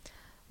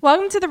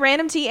Welcome to the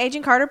Random T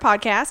Agent Carter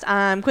podcast.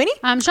 I'm Queenie.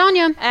 I'm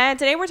Shania. And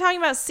today we're talking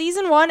about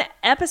Season 1,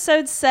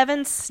 Episode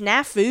 7,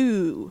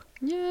 Snafu.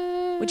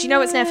 Yay. Which you know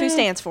what Snafu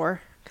stands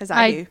for? Because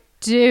I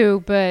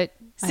do, but...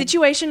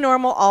 Situation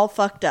normal, all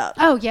fucked up.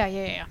 Oh,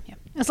 yeah.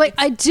 It's like,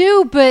 I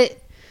do, but...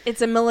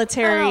 It's a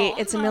military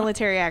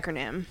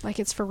acronym. Like,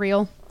 it's for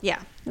real.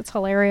 Yeah. It's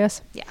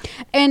hilarious. Yeah.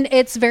 And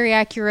it's very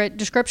accurate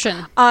description.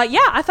 Yeah,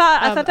 I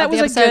thought that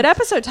was a good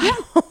episode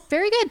title. Yeah,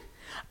 very good.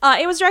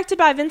 It was directed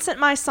by Vincent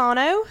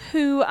Maisano,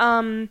 who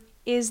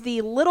is the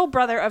little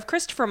brother of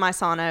Christopher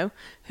Maisano,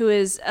 who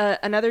is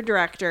another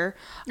director.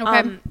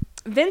 Okay.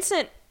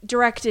 Vincent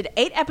directed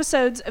 8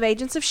 episodes of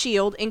Agents of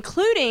S.H.I.E.L.D.,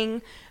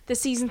 including the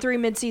Season 3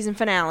 mid-season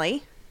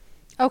finale.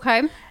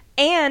 Okay.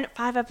 And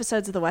 5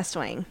 episodes of The West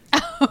Wing.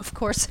 Of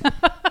course.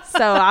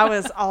 So I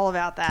was all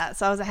about that.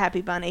 So I was a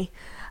happy bunny.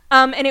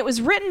 And it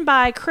was written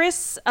by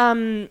Chris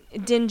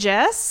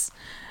Dinges.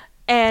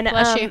 And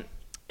Bless you.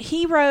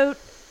 he wrote...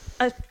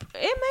 it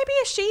may be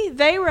a she.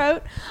 They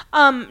wrote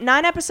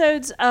 9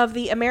 episodes of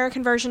the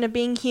American version of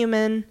Being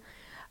Human,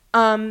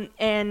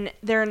 and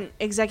they're an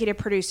executive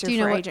producer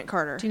for Agent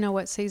Carter. Do you know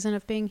what season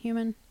of Being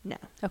Human? No.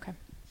 Okay.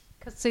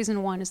 Because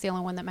season 1 is the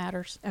only one that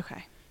matters.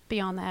 Okay.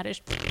 Beyond that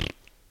is...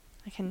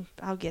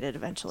 I'll get it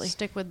eventually.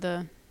 Stick with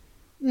the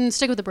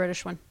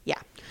British one. Yeah.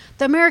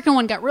 The American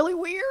one got really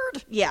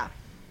weird. Yeah.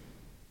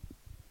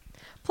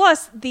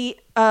 Plus, the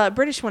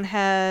British one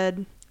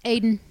had...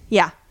 Aiden.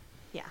 Yeah.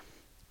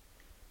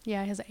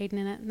 Yeah, it has Aiden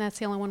in it, and that's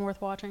the only one worth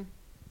watching.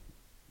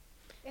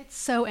 It's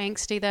so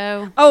angsty,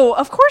 though. Oh,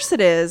 of course it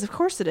is.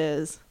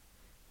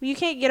 You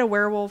can't get a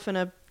werewolf and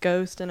a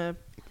ghost and a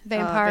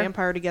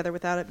vampire together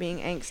without it being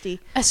angsty.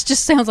 That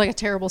just sounds like a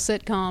terrible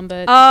sitcom,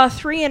 but...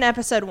 3 in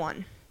episode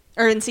 1.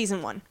 Or in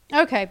season 1.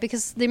 Okay,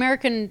 because the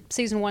American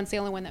season 1's the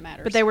only one that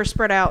matters. But they were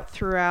spread out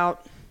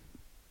throughout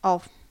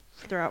 4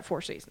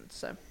 seasons,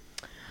 so...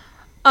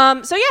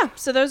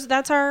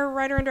 that's our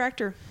writer and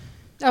director.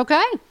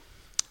 Okay.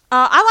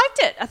 I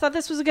liked it. I thought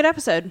this was a good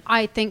episode.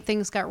 I think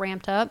things got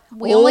ramped up.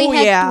 We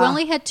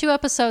only had 2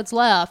 episodes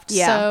left.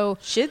 Yeah. So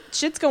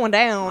shit's going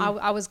down.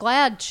 I was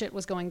glad shit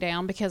was going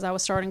down because I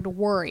was starting to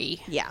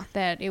worry. Yeah.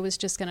 That it was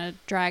just going to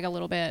drag a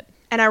little bit.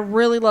 And I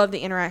really love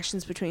the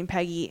interactions between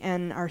Peggy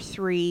and our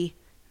 3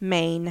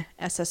 main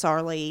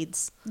SSR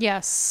leads.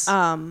 Yes.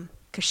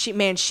 Because she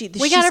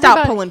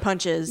stopped pulling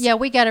punches. Yeah,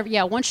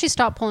 once she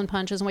stopped pulling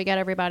punches and we got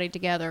everybody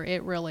together,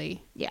 it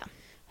really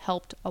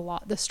helped a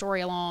lot the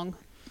story along.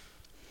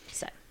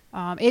 So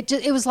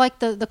it was like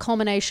the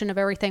culmination of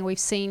everything we've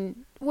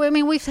seen. Well, I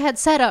mean, we've had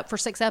set up for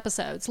 6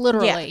 episodes,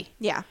 literally.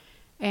 Yeah.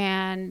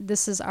 And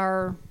this is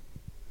our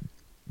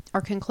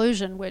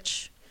conclusion,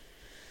 which...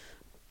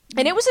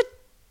 And was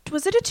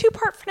it a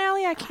 2-part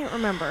finale? I can't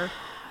remember.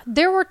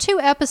 There were 2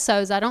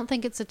 episodes. I don't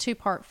think it's a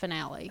 2-part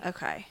finale.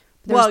 Okay.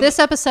 There's this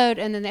episode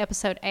and then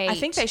episode 8. I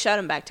think they showed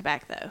them back to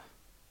back, though.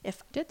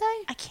 Did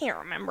they? I can't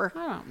remember.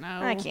 I don't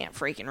know. I can't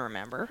freaking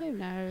remember. Who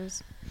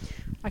knows?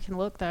 I can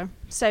look, though.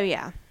 So,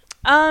 yeah.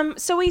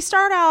 So we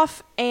start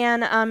off,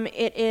 and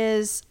it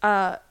is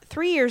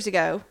 3 years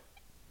ago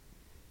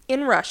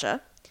in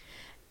Russia.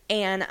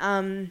 And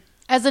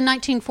as in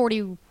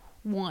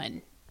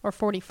 1941 or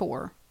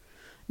 44.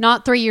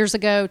 Not 3 years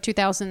ago,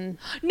 2000.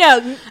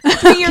 No,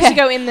 3 years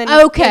ago in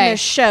the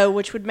show,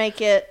 which would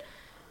make it...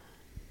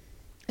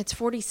 It's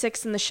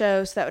 46 in the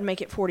show, so that would make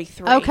it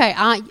 43. Okay,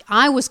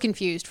 I was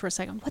confused for a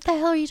second. What the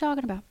hell are you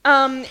talking about?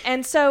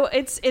 And so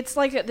it's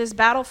like this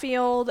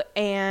battlefield,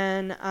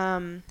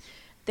 and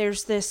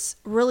there's this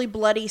really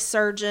bloody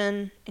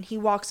surgeon, and he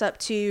walks up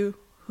to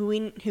who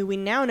we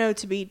now know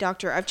to be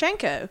Dr.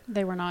 Ivchenko.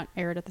 They were not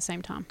aired at the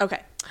same time.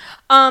 Okay.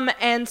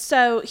 And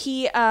so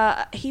he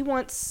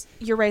wants...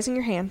 You're raising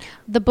your hand.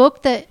 The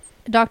book that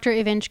Dr.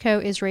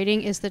 Ivchenko is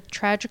reading is The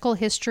Tragical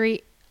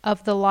History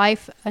of the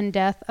Life and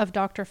Death of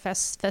Dr.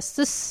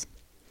 Festus.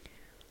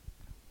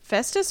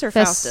 Festus or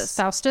Faustus?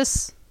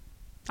 Faustus.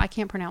 I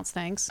can't pronounce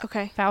things.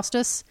 Okay.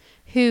 Faustus,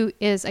 who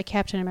is a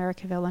Captain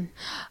America villain.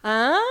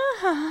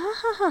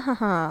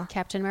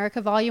 Captain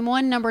America Volume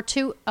 1, number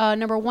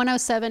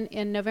 107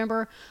 in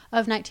November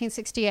of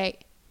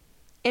 1968.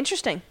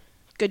 Interesting.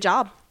 Good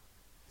job.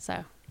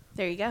 So,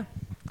 there you go.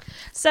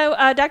 So,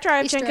 Dr.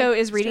 Ivchenko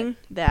is reading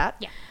that.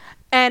 Yeah.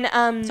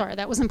 And sorry,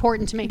 that was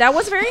important to me. That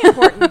was very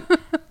important.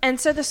 And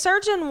so the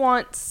surgeon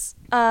wants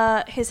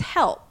his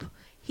help.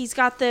 He's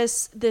got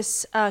this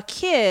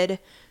kid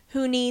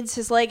who needs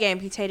his leg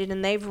amputated,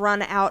 and they've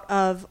run out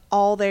of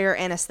all their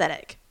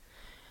anesthetic.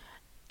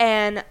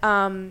 And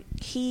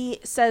he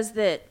says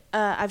that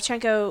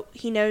Ivchenko,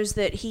 he knows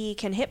that he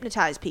can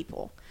hypnotize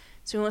people.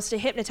 So he wants to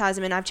hypnotize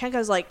him, and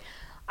Ivchenko's like,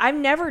 I've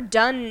never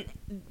done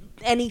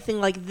anything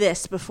like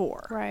this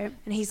before. Right.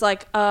 And he's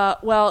like,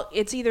 well,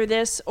 it's either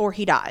this or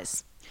he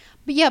dies.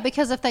 But yeah,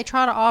 because if they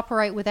try to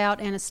operate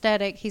without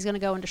anesthetic, he's going to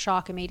go into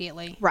shock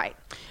immediately. Right.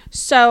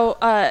 So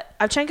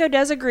Ivchenko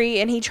does agree,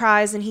 and he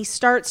tries, and he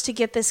starts to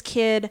get this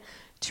kid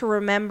to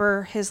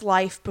remember his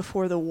life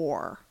before the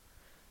war.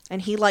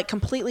 And he,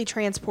 completely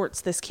transports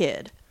this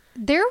kid.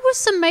 There was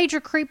some major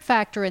creep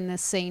factor in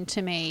this scene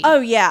to me. Oh,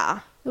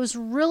 yeah. It was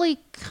really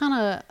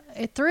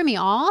it threw me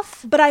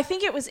off. But I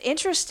think it was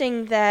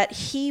interesting that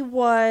he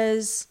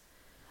was,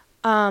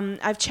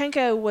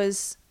 Ivchenko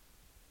was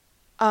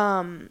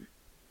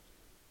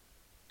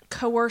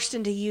coerced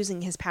into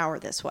using his power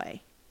this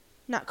way.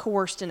 Not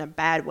coerced in a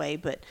bad way,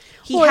 but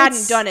he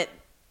hadn't done it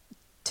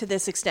to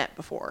this extent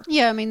before.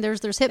 Yeah, I mean,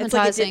 there's hypnotizing. It's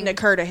like it didn't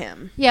occur to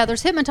him. Yeah,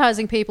 there's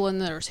hypnotizing people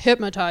and there's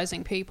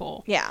hypnotizing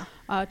people. Yeah.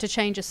 To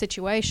change a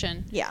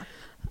situation. Yeah.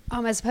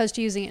 As opposed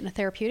to using it in a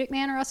therapeutic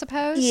manner, I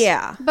suppose.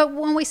 Yeah. But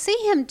when we see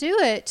him do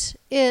it,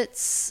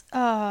 it's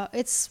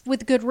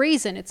with good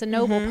reason. It's a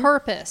noble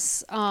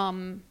purpose,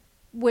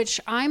 which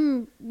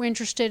I'm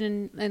interested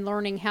in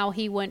learning how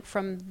he went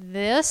from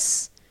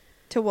this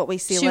to what we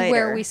see to later.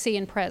 where we see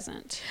in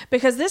present.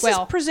 Because this is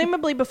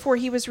presumably before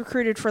he was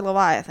recruited for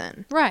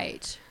Leviathan.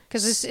 Right.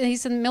 Because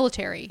he's in the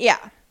military.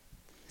 Yeah.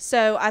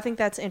 So I think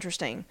that's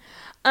interesting.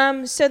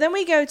 So then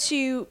we go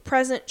to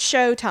present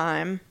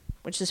showtime,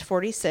 which is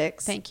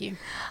 46. Thank you.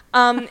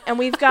 And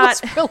we've I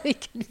got was really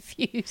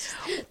confused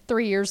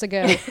 3 years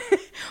ago.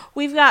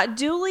 we've got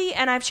Dooley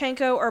and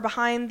Ivchenko are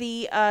behind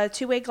the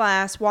two-way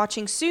glass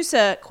watching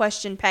Sousa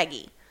question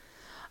Peggy.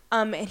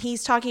 And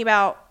he's talking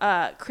about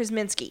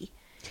Krasinski.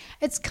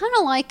 It's kind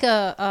of like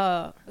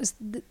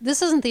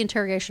this isn't the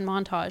interrogation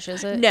montage,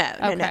 is it? No,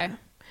 okay.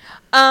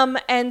 No.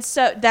 And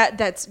so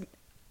that's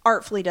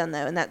artfully done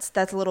though, and that's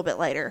a little bit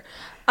later.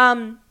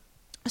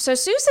 So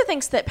Sousa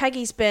thinks that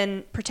Peggy's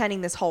been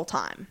pretending this whole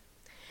time,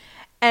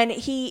 and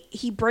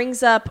he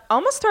brings up,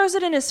 almost throws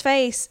it in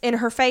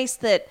her face,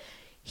 that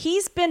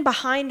he's been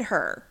behind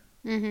her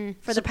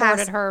for the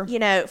past,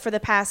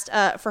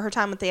 for her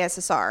time with the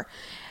SSR.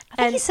 I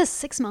think he says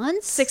 6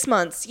 months. 6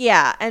 months,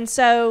 yeah. And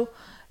so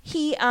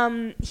he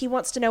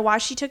wants to know why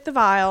she took the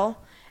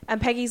vial, and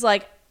Peggy's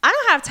like, I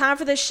don't have time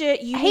for this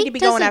shit. You need to be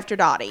going after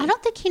Dottie. I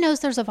don't think he knows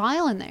there's a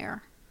vial in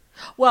there.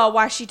 Well,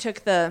 why she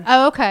took the...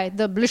 Oh, okay.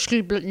 The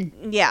blishky.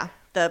 Yeah,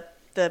 the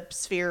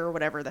sphere or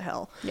whatever the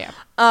hell. Yeah.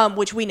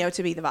 Which we know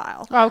to be the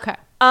vial. Oh, okay.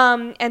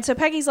 And so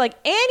Peggy's like,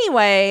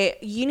 anyway,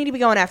 you need to be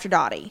going after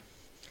Dottie.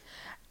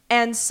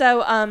 And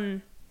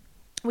so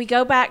we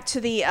go back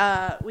to the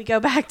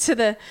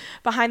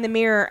behind the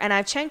mirror, and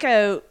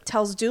Ivchenko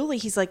tells Dooley,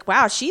 he's like,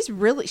 wow, she's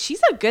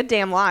a good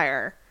damn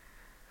liar.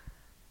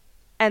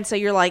 And so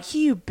you're like,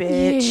 you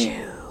bitch.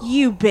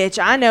 You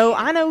bitch. I know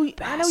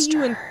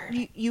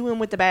you in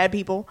with the bad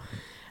people.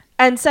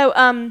 And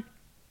so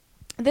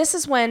this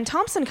is when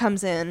Thompson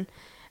comes in,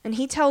 and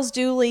he tells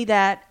Dooley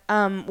that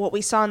what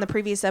we saw in the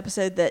previous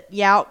episode, that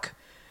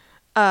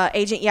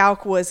Agent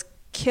Yauk was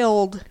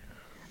killed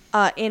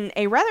in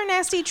a rather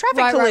nasty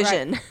traffic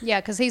collision. Right.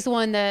 Yeah, because he's the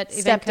one that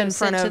Stepped in Ivanko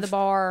front sent to of- the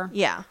bar.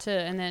 Yeah.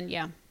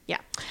 Yeah. Yeah.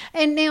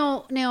 And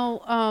now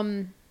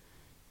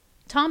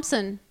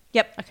Thompson.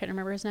 Yep. I can't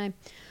remember his name.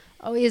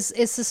 Oh, is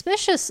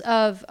suspicious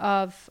of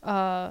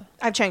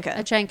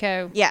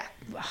Ivchenko. Yeah.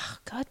 Oh,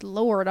 good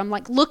Lord, I'm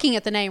like looking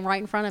at the name right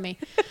in front of me.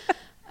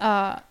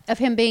 Of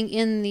him being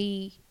in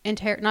the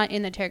not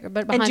in the interrogation,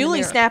 but behind And Dooley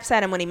the mirror. snaps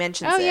at him when he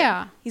mentions it. Oh,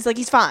 yeah. He's like,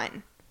 he's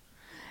fine.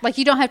 Like,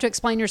 you don't have to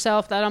explain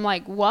yourself. That I'm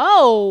like,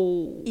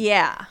 whoa.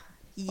 Yeah.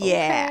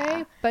 Yeah.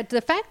 Okay. But the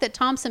fact that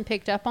Thompson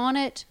picked up on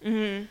it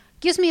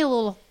gives me a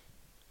little,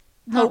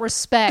 not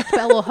respect,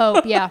 but a little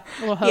hope. Yeah, a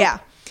little hope. Yeah.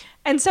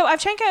 And so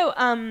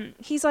Ivchenko,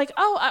 he's like,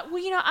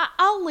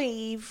 I'll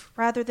leave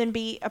rather than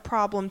be a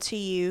problem to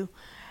you.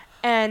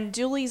 And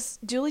Dooley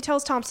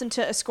tells Thompson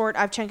to escort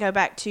Ivchenko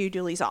back to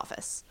Dooley's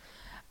office.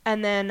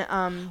 And then...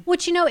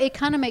 which, it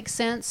kind of makes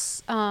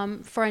sense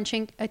for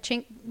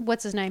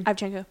what's his name?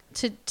 Ivchenko.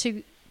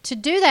 To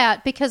do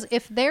that, because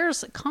if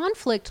there's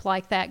conflict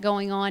like that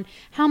going on,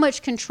 how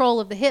much control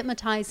of the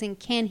hypnotizing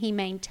can he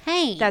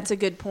maintain? That's a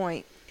good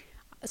point.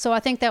 So I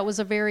think that was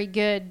a very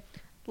good...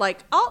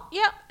 Like, oh,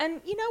 yeah, and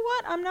you know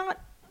what? I'm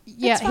not...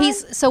 Yeah,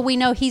 so we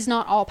know he's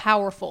not all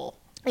powerful.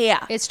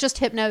 Yeah. It's just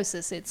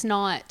hypnosis. It's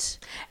not...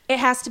 It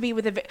has to be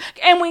with a...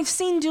 And we've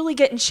seen Dooley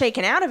getting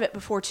shaken out of it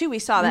before, too. We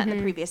saw that in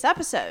the previous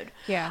episode.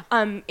 Yeah.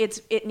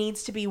 It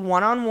needs to be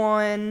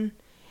one-on-one.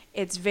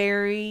 It's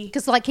very...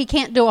 Because, he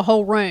can't do a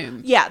whole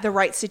room. Yeah, the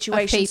right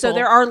situation. So people.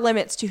 there are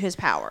limits to his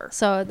power.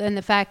 So then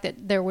the fact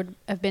that there would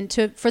have been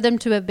for them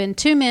to have been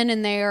two men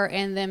in there,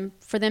 and then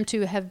for them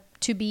to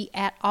be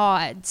at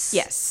odds.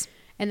 Yes.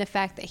 And the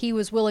fact that he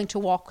was willing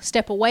to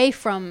step away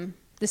from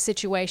the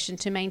situation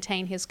to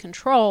maintain his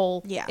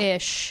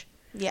control-ish.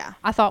 Yeah.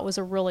 I thought was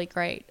a really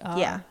great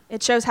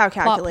it shows how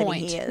calculating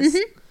he is.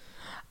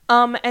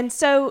 And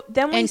so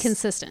then and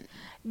consistent.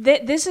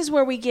 This is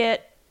where we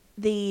get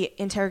the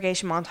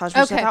interrogation montage,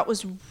 which I thought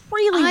was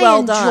really I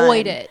well done.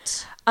 enjoyed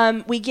it.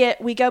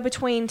 We go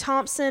between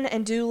Thompson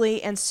and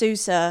Dooley and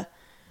Sousa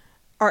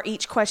are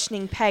each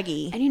questioning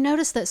Peggy. And you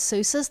notice that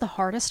Sousa's the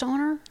hardest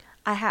on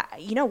her?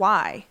 You know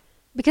why?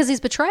 Because he's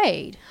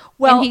betrayed.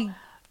 Well, and he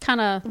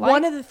kind of...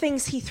 one of the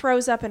things he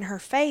throws up in her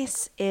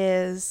face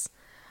is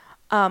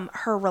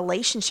her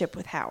relationship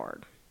with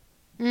Howard.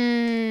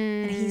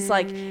 And he's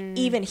like,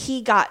 even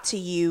he got to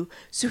you.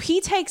 So he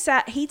takes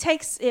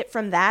it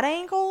from that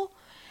angle,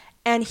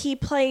 and he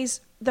plays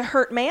the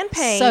hurt man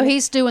pain. So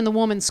he's doing the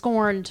woman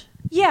scorned.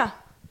 Yeah.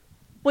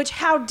 Which,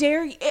 how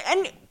dare you?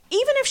 And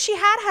even if she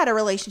had a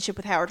relationship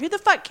with Howard, who the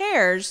fuck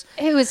cares?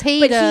 Who is he?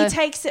 But he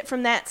takes it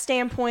from that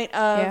standpoint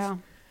of, Yeah.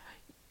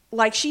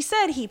 like she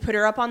said, he put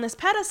her up on this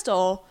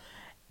pedestal,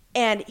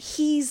 and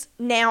he's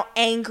now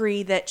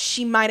angry that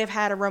she might have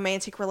had a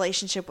romantic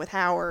relationship with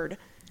Howard.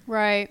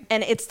 Right.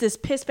 And it's this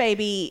piss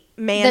baby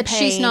man That pain.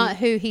 she's not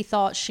who he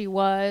thought she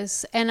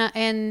was.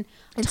 And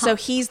so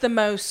he's the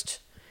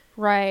most...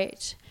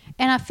 Right.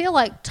 And I feel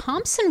like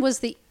Thompson was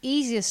the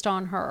easiest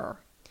on her.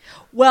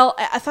 Well,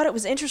 I thought it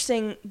was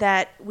interesting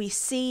that we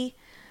see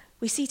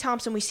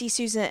Thompson, we see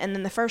Susan, and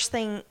then the first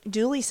thing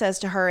Dooley says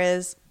to her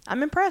is,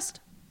 I'm impressed.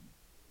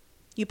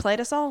 You played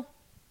us all.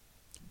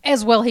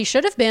 As well he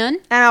should have been.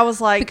 And I was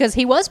like... Because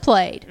he was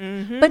played.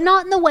 Mm-hmm. But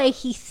not in the way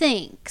he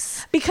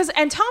thinks.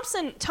 And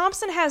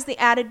Thompson has the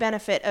added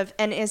benefit of,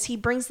 and as he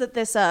brings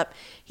this up,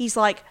 he's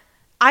like,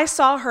 I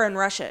saw her in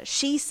Russia.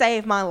 She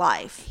saved my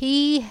life.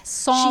 He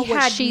saw she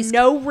had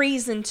no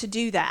reason to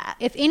do that.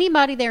 If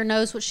anybody there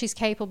knows what she's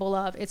capable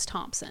of, it's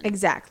Thompson.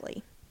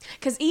 Exactly.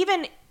 Because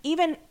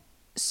even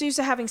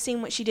Sousa having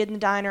seen what she did in the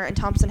diner and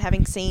Thompson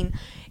having seen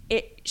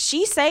it,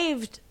 she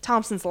saved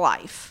Thompson's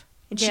life.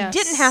 And yes.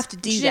 She didn't have to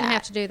do that. She didn't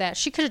have to do that.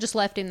 She could have just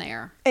left him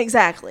there.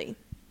 Exactly.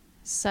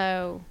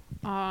 So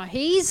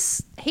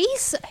he's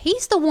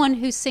the one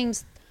who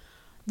seems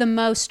the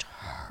most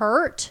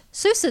hurt.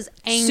 Sousa's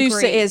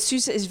angry.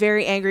 Sousa is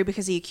very angry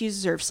because he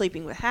accuses her of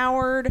sleeping with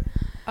Howard.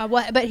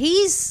 But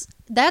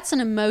that's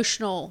an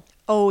emotional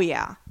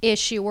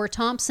issue where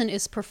Thompson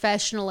is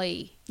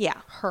professionally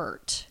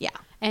hurt. Yeah.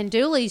 And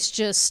Dooley's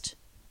just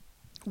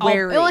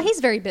wary. He's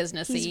very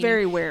businessy. He's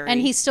very wary.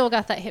 And he's still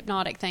got that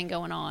hypnotic thing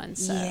going on.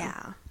 So.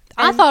 Yeah.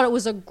 I thought it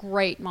was a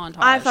great montage.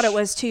 I thought it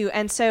was too.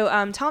 And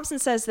so Thompson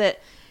says that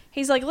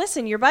he's like,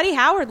 listen, your buddy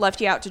Howard left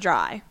you out to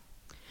dry.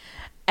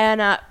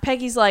 And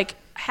Peggy's like,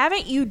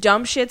 haven't you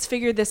dumb shits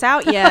figured this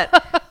out yet?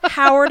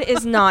 Howard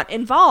is not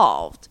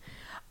involved.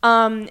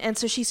 And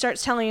so she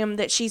starts telling him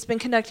that she's been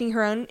conducting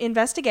her own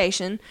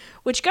investigation,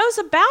 which goes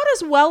about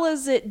as well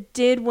as it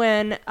did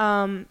when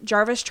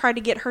Jarvis tried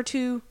to get her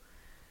to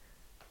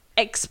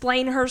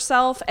explain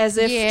herself as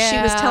if she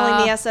was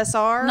telling the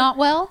SSR. Not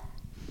well?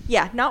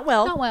 Yeah, not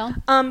well. Not well.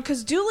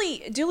 Because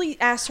Dooley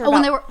asked her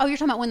when they were. Oh, you're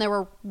talking about when they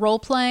were role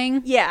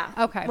playing. Yeah.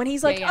 Okay. When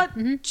he's like,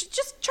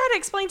 just try to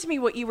explain to me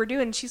what you were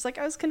doing. And she's like,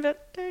 I was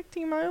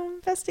conducting my own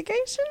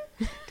investigation.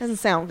 Doesn't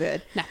sound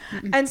good. No.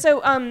 And so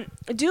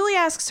Dooley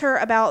asks her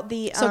about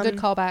the. So good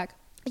callback.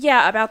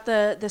 Yeah, about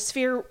the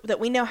sphere that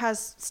we know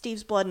has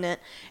Steve's blood in it,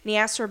 and he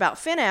asks her about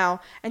Finau,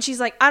 and she's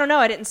like, I don't know,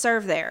 I didn't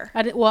serve there.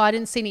 I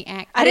didn't see any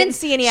action. I didn't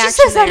see any action.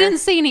 She says there. I didn't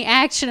see any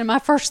action, and my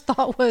first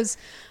thought was,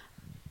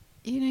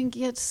 you didn't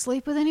get to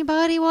sleep with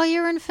anybody while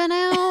you were in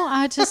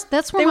Finau?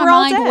 That's where my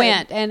mind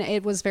went, and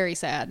it was very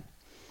sad.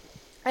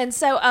 And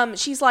so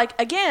she's like,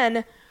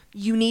 again,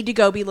 you need to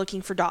go be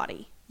looking for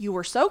Dottie. You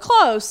were so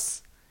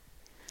close.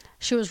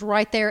 She was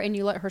right there, and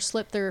you let her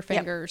slip through her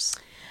fingers.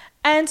 Yep.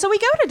 And so we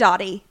go to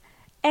Dottie,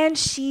 and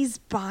she's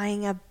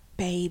buying a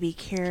baby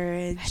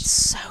carriage. It's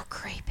so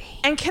creepy.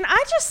 And can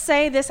I just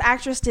say this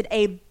actress did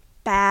a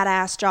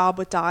badass job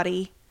with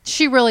Dottie.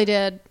 She really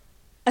did.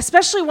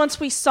 Especially once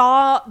we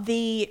saw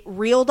the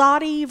real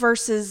Dottie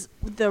versus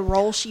the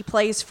role she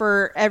plays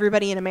for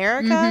everybody in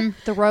America. Mm-hmm.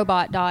 The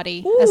robot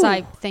Dottie, Ooh. as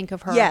I think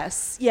of her.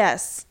 Yes,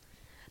 yes.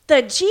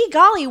 The gee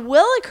golly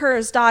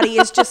Willikers Dottie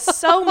is just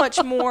so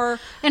much more.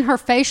 And her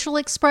facial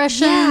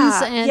expressions.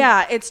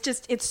 Yeah,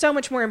 it's so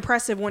much more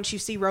impressive once you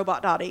see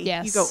robot Dottie.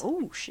 Yes. You go,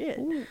 oh shit.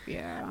 Ooh,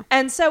 yeah.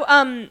 And so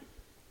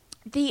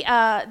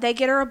they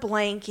get her a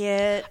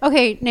blanket.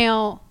 Okay,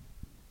 now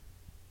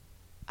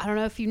I don't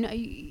know if you know,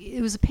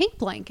 it was a pink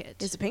blanket.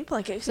 It's a pink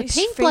blanket. It's a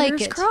pink Fingers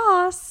blanket.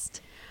 Crossed.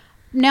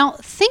 Now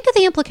think of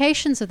the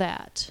implications of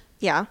that.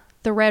 Yeah.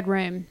 The red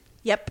room.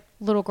 Yep.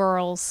 Little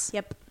girls.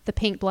 Yep. The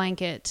pink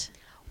blanket.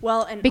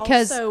 Well, and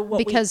because also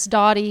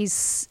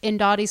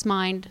Dottie's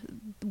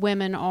mind,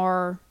 women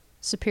are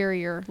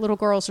superior. Little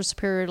girls are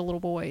superior to little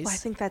boys. Well, I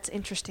think that's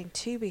interesting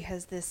too,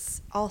 because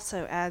this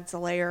also adds a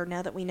layer.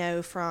 Now that we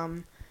know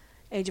from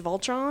Age of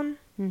Ultron,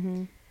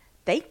 mm-hmm.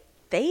 they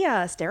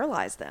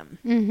sterilize them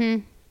mm-hmm.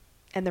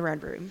 in the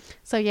Red Room.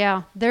 So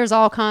yeah, there's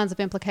all kinds of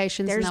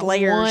implications. There's in that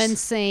layers. One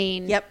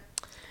scene. Yep.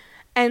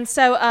 And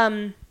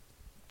so,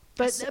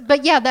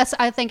 But yeah, that's,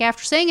 I think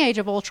after seeing Age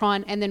of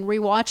Ultron and then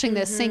rewatching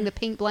this, mm-hmm. seeing the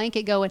pink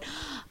blanket going,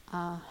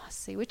 I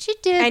see what you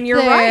did and you're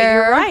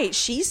right.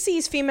 She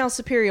sees female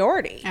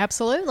superiority.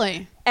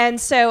 Absolutely. And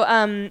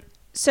so,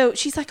 so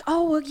she's like,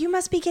 oh, well, you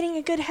must be getting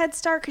a good head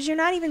start because you're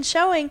not even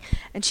showing.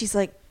 And she's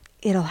like,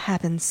 it'll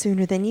happen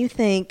sooner than you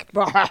think.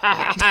 What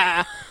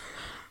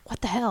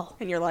the hell?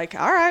 And you're like,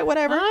 all right,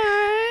 whatever. All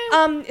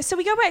right. So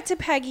we go back to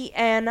Peggy,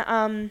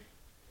 and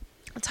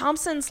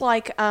Thompson's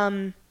like,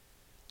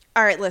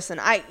 all right, listen,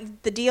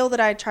 the deal that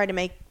I tried to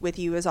make with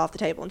you is off the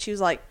table. And she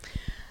was like,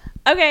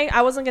 okay,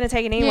 I wasn't going to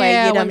take it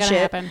anyway, you dumb shit.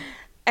 Happen.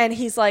 And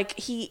he's like,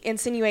 he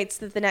insinuates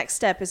that the next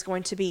step is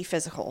going to be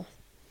physical,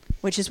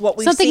 which is what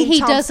we've Something seen he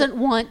Thompson, doesn't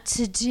want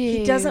to do.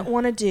 He doesn't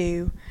want to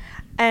do.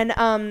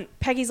 And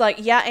Peggy's like,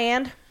 yeah,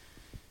 and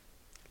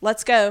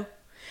let's go.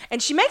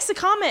 And she makes a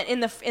comment in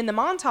the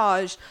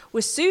montage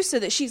with Sousa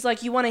that she's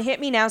like, "You want to hit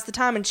me? Now's the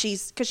time." And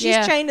she's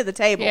chained to the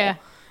table. Yeah.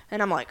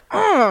 And I'm like,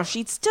 "Oh,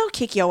 she'd still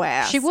kick your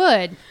ass." She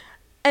would.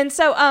 And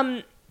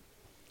so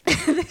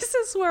this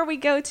is where we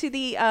go to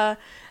the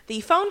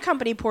phone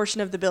company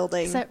portion of the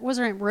building. Was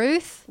her name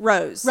Ruth?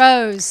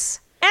 Rose.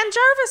 And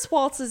Jarvis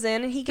waltzes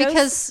in, and he goes...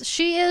 Because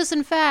she is,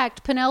 in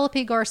fact,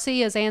 Penelope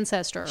Garcia's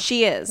ancestor.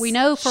 She is. We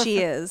know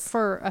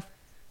for a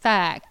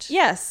fact.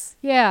 Yes.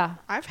 Yeah.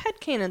 I've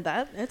headcanoned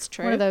that. It's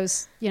true. One of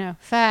those,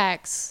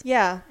 facts.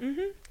 Yeah.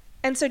 Mm-hmm.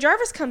 And so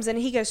Jarvis comes in,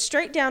 and he goes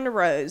straight down to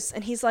Rose,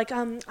 and he's like,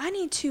 I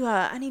need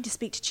to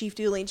speak to Chief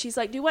Dooley. And she's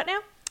like, do what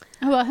now?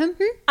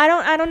 I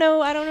don't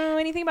know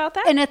anything about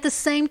that. And at the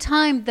same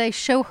time, they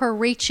show her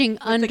reaching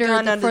under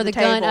the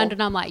gun,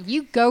 and I'm like,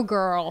 "You go,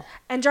 girl!"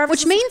 And Jarvis,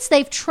 which means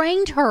they've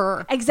trained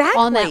her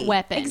on that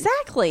weapon.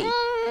 Exactly.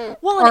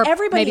 Well, and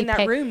everybody in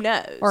that room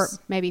knows, or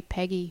maybe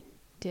Peggy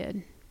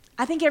did.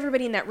 I think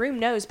everybody in that room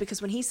knows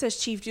because when he says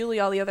Chief Dooley,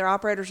 all the other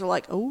operators are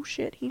like, "Oh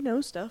shit, he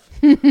knows stuff."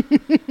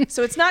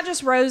 So it's not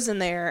just Rose in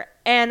there,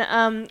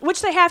 and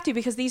which they have to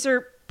because these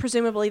are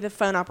presumably the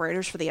phone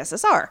operators for the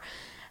SSR,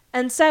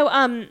 and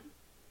so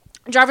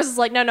Jarvis is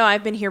like, no,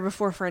 I've been here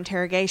before for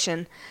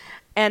interrogation.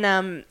 And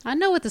I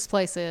know what this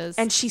place is.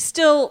 And she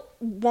still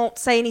won't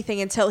say anything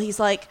until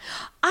he's like,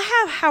 I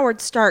have Howard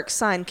Stark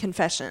sign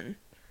confession.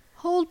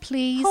 Hold,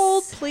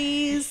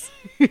 please.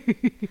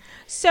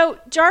 So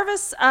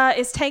Jarvis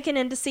is taken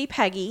in to see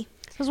Peggy.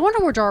 I was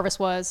wondering where Jarvis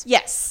was.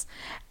 Yes.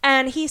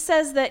 And he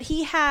says that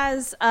he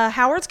has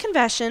Howard's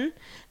confession,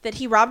 that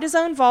he robbed his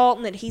own vault,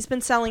 and that he's been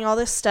selling all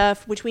this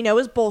stuff, which we know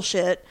is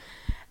bullshit.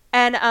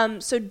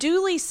 And so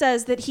Dooley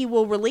says that he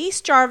will release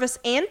Jarvis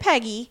and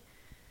Peggy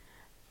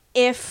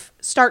if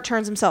Stark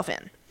turns himself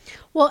in.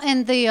 Well,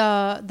 and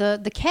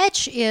the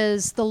catch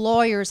is the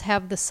lawyers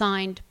have the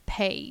signed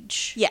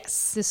page.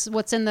 Yes. This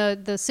what's in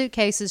the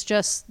suitcase is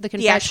just the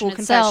confession actual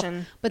itself,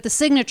 confession. but the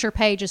signature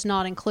page is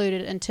not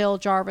included until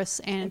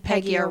Jarvis and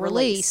Peggy are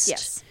released.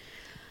 Yes.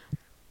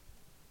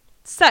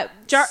 So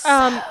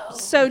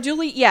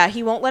Dooley,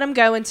 he won't let him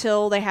go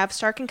until they have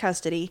Stark in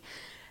custody.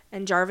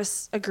 And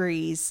Jarvis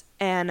agrees,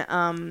 and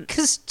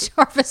because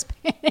Jarvis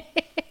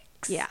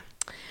panics. Yeah,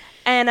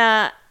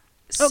 and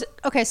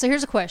okay. So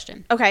here's a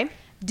question. Okay,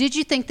 did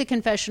you think the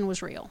confession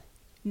was real?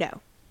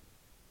 No.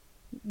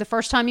 The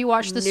first time you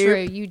watched this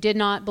through, you did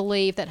not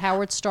believe that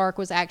Howard Stark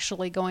was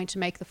actually going to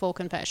make the full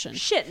confession.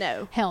 Shit,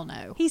 no. Hell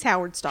no. He's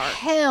Howard Stark.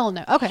 Hell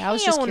no. Okay, I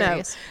was just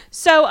curious.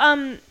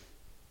 No.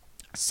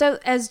 So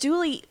as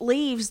Dooley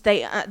leaves,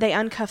 they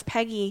uncuff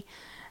Peggy,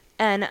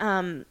 and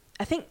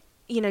I think.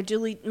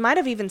 Dooley might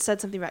have even said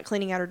something about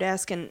cleaning out her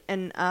desk,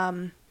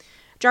 and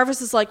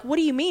Jarvis is like, "What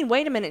do you mean?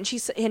 Wait a minute!"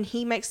 And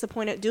Dooley makes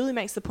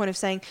the point of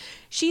saying,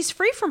 "She's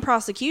free from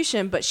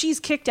prosecution, but she's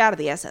kicked out of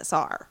the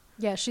SSR."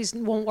 Yeah, she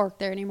won't work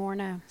there anymore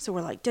now. So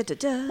we're like, "Duh."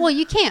 Well,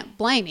 you can't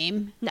blame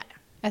him. No,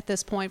 at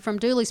this point, from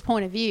Dooley's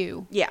point of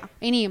view, yeah,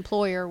 any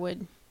employer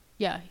would,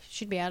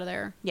 she'd be out of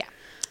there. Yeah.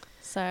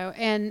 So,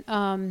 and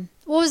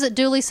what was it?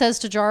 Dooley says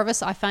to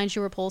Jarvis, "I find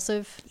you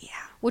repulsive." Yeah.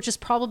 Which is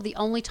probably the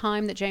only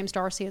time that James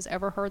Darcy has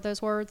ever heard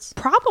those words.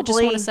 Probably. I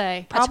just want to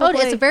say.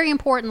 Probably. It's a very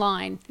important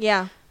line.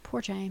 Yeah.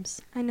 Poor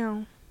James. I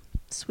know.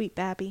 Sweet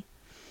Babby.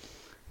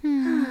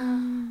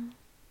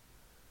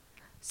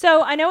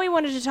 So, I know we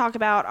wanted to talk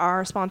about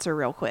our sponsor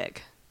real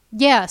quick.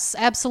 Yes,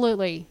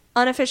 absolutely.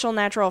 Unofficial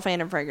Natural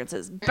Phantom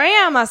Fragrances.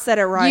 Bam! I said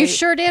it right. You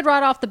sure did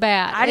right off the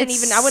bat. I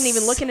wasn't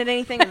even looking at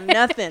anything or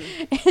nothing.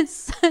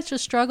 It's such a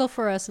struggle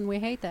for us, and we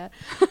hate that.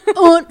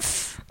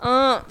 Oomph.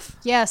 Oomph.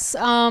 Yes.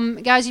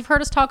 Guys, you've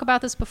heard us talk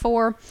about this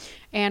before,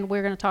 and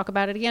we're going to talk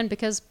about it again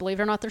because, believe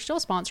it or not, they're still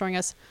sponsoring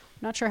us.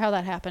 Not sure how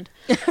that happened.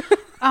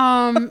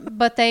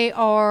 But they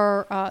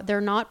are,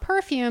 they're not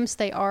perfumes.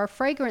 They are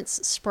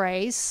fragrance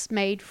sprays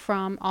made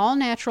from all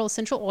natural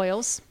essential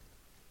oils.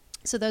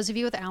 So those of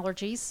you with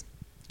allergies,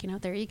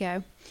 there you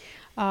go.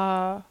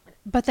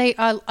 But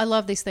I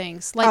love these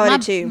things. Like I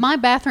do too. My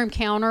bathroom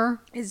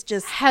counter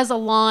has a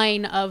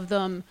line of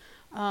them.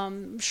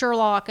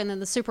 Sherlock, and then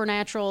the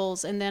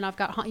Supernaturals, and then I've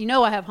got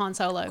I have Han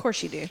Solo. Of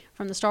course you do.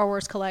 From the Star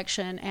Wars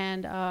collection,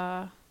 and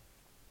I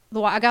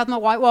got my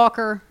White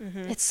Walker.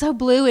 Mm-hmm. It's so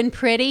blue and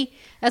pretty.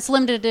 That's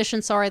limited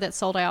edition. Sorry, that's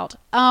sold out.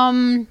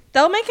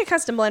 They'll make a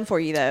custom blend for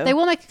you though. They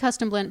will make a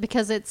custom blend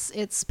because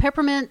it's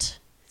peppermint,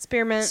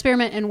 spearmint,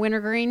 and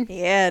wintergreen.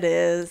 Yeah, it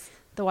is.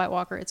 The White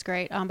Walker, it's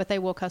great. But they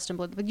will custom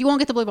blend. But you won't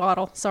get the blue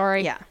bottle.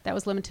 Sorry. Yeah, that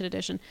was limited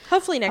edition.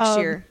 Hopefully next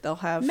year they'll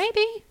have.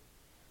 Maybe.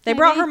 They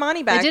brought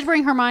Hermione back. They did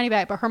bring Hermione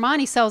back, but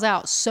Hermione sells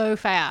out so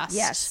fast.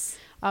 Yes.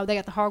 They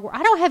got the Hogwarts.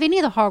 I don't have any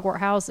of the Hogwarts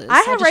houses.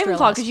 I have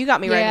Ravenclaw because you got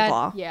me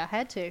Ravenclaw. Yeah, I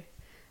had to.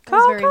 That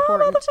was very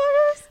important.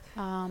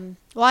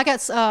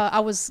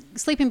 Well,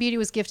 Sleeping Beauty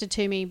was gifted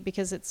to me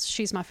because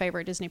she's my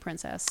favorite Disney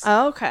princess.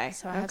 Oh, okay.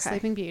 So I have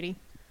Sleeping Beauty.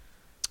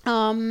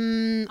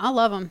 I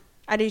love them.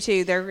 I do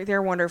too.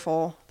 They're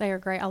wonderful. They are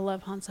great. I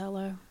love Han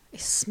Solo.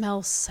 It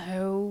smells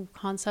so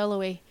Han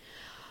Solo-y.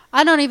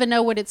 I don't even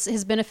know what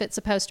his benefit's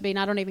supposed to be, and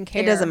I don't even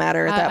care. It doesn't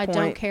matter at that point.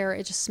 I don't care.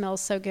 It just smells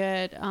so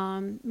good.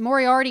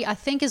 Moriarty, I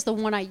think, is the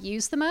one I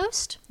use the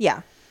most.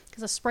 Yeah.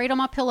 because I sprayed on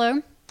my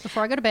pillow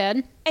before I go to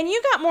bed. And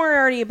you got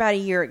Moriarty about a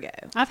year ago.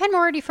 I've had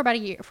Moriarty for about a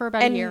year.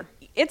 And a year.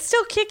 It's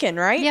still kicking,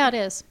 right? Yeah, it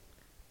is.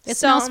 It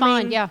So, smells I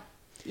fine. mean, Yeah.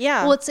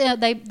 Yeah. Well, it's they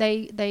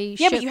yeah,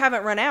 ship, but you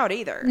haven't run out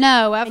either.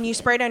 no. And you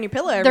sprayed on your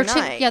pillow every they're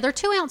night. they're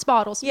 2 ounce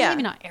bottles. Yeah.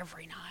 Maybe not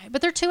every night,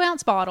 but they're 2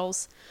 ounce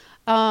bottles.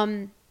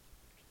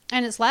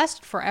 And it's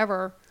lasted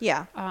forever.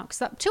 Yeah.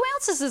 Because 2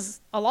 ounces is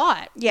a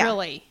lot. Yeah.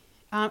 Really.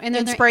 And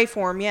then In spray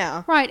form,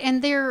 yeah. right,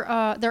 and they're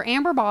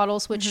amber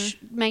bottles, which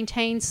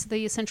maintains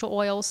the essential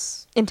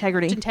oils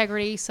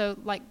Integrity. so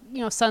like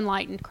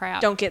sunlight and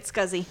crap. Don't get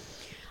scuzzy.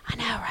 I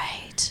know,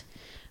 right?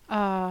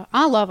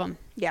 I love them.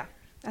 Yeah.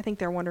 I think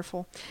they're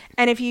wonderful.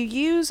 And if you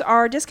use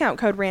our discount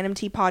code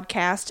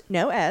RandomTPodcast,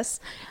 no S,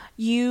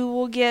 you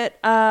will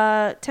get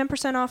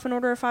 10% off an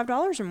order of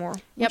 $5 or more,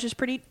 which is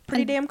pretty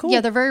damn cool.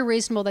 Yeah, they're very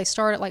reasonable. They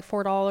start at like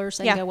 $4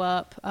 and Yeah. go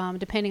up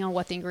depending on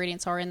what the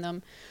ingredients are in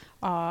them.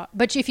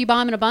 But if you buy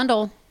them in a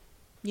bundle,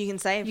 You can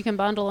save. you can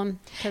bundle them.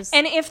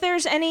 And if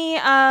there's any,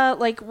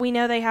 we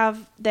know they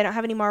don't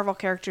have any Marvel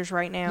characters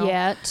right now.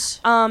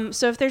 Yet.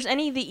 So if there's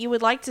any that you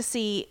would like to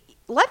see,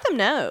 let them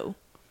know.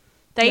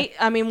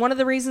 One of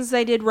the reasons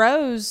they did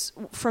Rose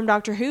from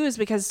Doctor Who is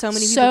because so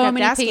many people kept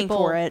asking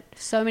for it.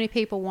 So many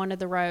people wanted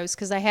the Rose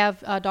because they have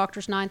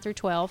Doctors 9 through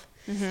 12.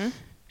 Mm-hmm.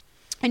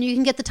 And you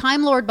can get the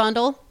Time Lord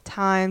bundle.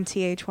 Time,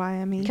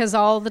 THYME. Because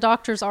all the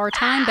Doctors are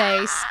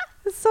time-based.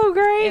 It's so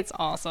great. It's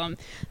awesome.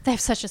 They have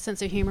such a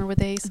sense of humor with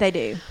these. They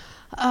do.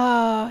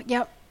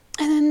 Yep. And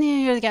then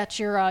you got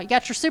your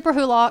Super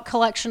Wholock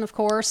collection, of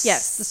course.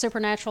 Yes. The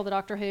Supernatural, the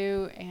Doctor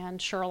Who,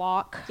 and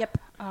Sherlock. Yep.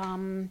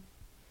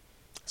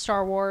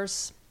 Star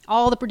Wars.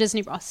 All the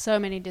Disney, so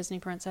many Disney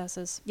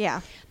princesses.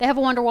 Yeah. They have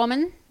a Wonder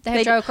Woman. They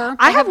have Joker.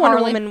 I They have Wonder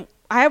Harley. Woman.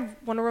 I have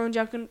Wonder Woman,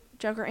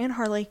 Joker, and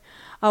Harley.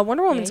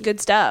 Wonder Woman's good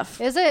stuff.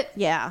 Is it?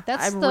 Yeah.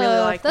 That's I the really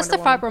like that's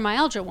Wonder the Woman.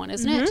 fibromyalgia one,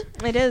 isn't it?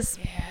 It is.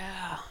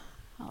 Yeah.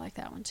 I like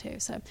that one too.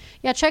 So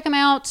yeah, check them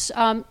out.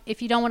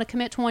 If you don't want to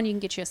commit to one, you can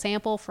get you a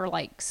sample for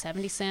like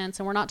 70 cents.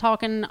 And we're not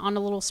talking on a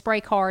little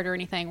spray card or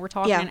anything. We're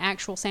talking an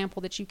actual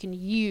sample that you can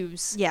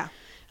use. Yeah.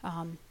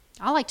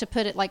 I like to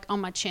put it like on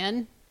my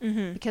chin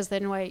because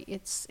then way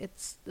it's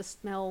the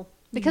smell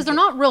because they're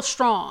not real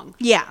strong.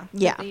 Yeah.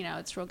 Yeah. But,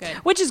 it's real good.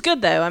 Which is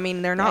good though. I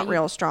mean, they're not you-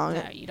 real strong.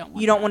 no, you don't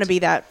want You don't that. want to be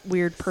that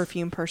weird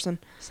perfume person.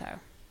 So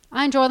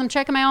I enjoy them.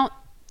 Check them out.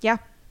 Yeah.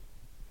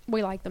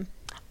 We like them.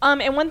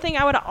 And one thing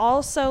I would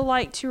also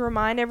like to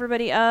remind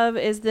everybody of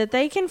is that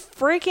they can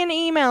freaking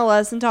email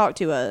us and talk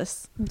to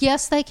us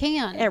Yes, they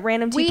can. at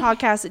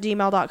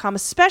randomtpodcast@gmail.com,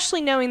 especially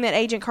knowing that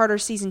Agent Carter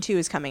Season 2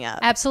 is coming up.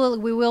 Absolutely.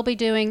 We will be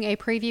doing a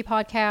preview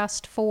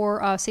podcast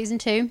for season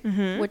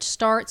 2, which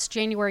starts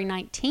January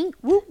 19th.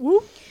 Whoop,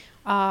 whoop.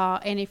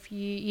 And if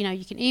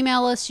you can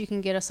email us, you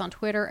can get us on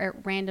Twitter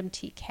at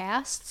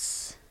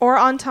randomtcasts. Or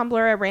on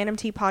Tumblr at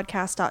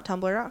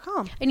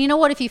randomtpodcast.tumblr.com. And you know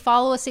what? If you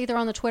follow us either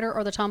on the Twitter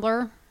or the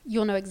Tumblr,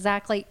 you'll know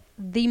exactly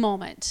the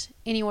moment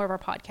any one of our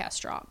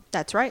podcasts drop.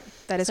 That's right.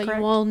 That is So correct.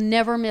 you will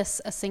never miss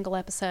a single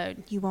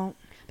episode. You won't.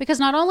 Because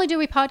not only do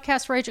we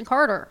podcast for Agent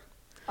Carter,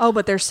 Oh,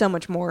 but there's so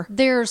much more.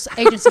 there's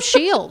Agents of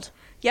S.H.I.E.L.D.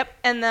 Yep.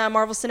 And the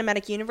Marvel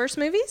Cinematic Universe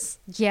movies.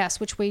 Yes,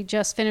 which we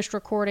just finished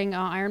recording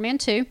Iron Man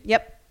 2.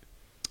 Yep.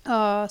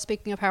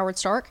 Speaking of Howard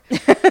Stark.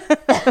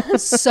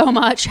 So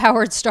much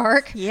Howard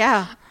Stark.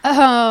 Yeah.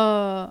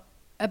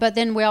 But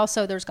then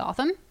there's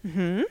Gotham.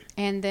 Mm-hmm.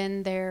 And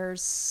then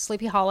there's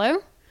Sleepy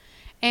Hollow.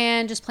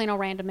 And just plain old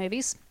random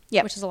movies.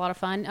 Yep. Which is a lot of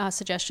fun.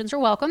 Suggestions are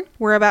welcome.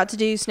 We're about to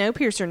do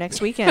Snowpiercer next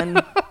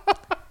weekend.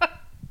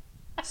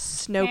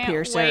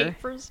 Snowpiercer. Can't wait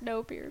for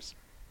Snowpiercer.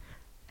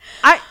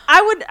 I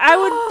would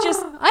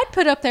just... I'd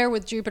put up there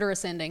with Jupiter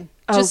Ascending.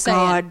 Oh, Just saying.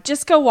 God.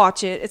 Just go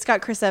watch it. It's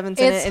got Chris Evans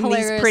in It's it, and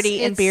hilarious. he's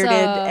pretty and It's, bearded,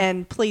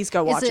 and please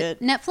go watch Is it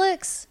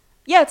Netflix?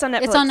 Yeah, it's on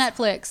Netflix. It's on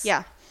Netflix.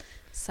 Yeah.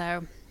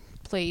 So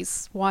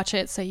please watch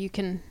it so you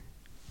can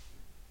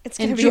It's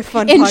going to be a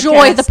fun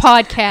enjoy podcast. the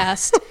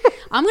podcast.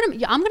 I'm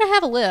gonna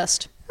have a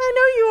list. I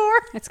know you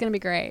are. It's gonna be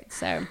great.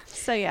 So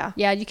Yeah.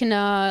 yeah, you can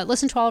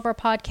listen to all of our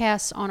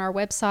podcasts on our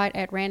website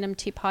at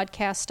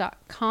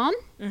randomtpodcast.com.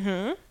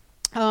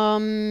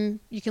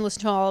 You can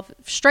listen to all of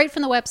straight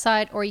from the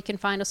website, or you can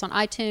find us on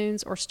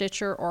iTunes or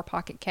Stitcher or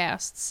Pocket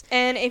Casts.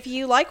 And if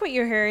you like what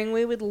you're hearing,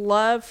 we would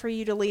love for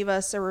you to leave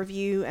us a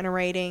review and a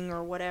rating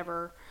or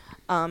whatever.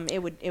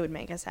 It would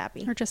make us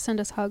happy. Or just send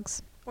us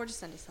hugs. Or just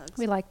send us hugs.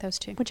 We like those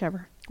too.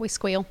 Whichever. We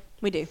squeal.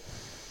 We do.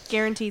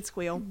 Guaranteed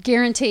squeal.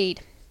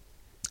 Guaranteed.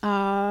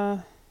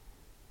 Anything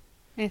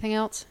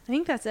else? I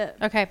think that's it.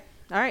 Okay.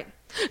 All right.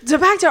 So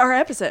back to our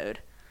episode.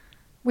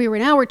 We will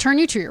now return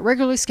you to your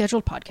regularly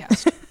scheduled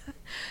podcast.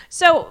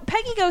 So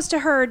Peggy goes to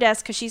her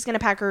desk because she's going to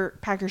pack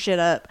her shit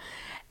up.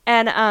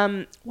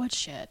 And, What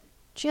shit?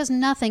 She has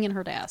nothing in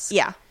her desk.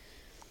 yeah.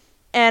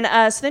 And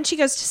so then she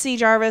goes to see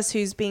Jarvis,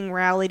 who's being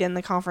rallied in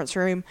the conference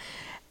room.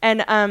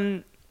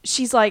 And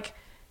she's like,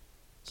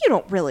 you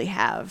don't really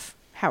have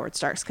Howard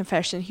Stark's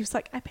confession. He was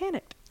like, I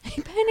panicked. He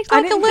panicked I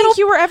like didn't a little think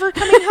you were ever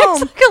coming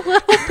home. like a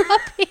little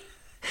puppy.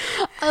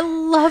 I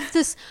love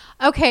this.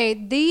 Okay,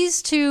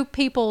 these two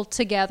people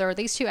together,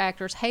 these two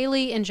actors,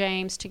 Haley and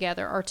James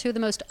together, are two of the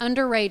most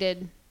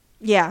underrated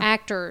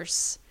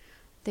actors.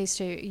 These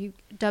two,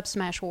 Dub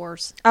Smash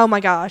Wars. Oh my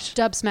gosh.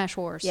 Dub Smash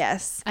Wars.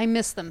 Yes. I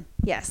miss them.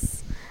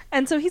 Yes.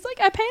 And so he's like,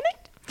 I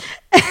panicked.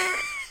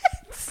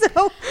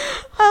 So,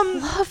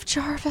 love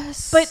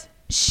Jarvis. But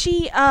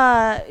she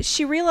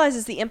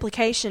realizes the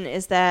implication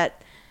is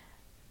that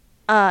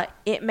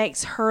it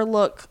makes her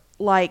look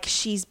like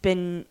she's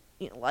been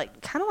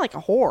like kind of like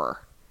a whore.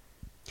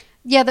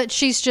 Yeah, that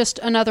she's just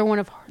another one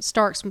of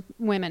Stark's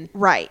women.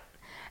 Right.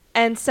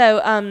 And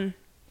so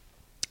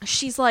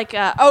she's like,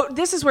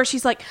 this is where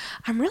she's like,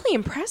 I'm really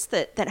impressed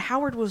that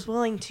Howard was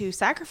willing to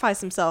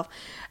sacrifice himself.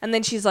 And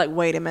then she's like,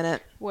 wait a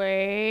minute.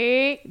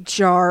 Wait.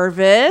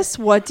 Jarvis,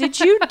 what did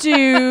you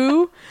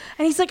do?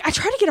 And he's like, I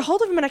tried to get a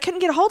hold of him and I couldn't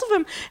get a hold of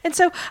him. And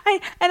so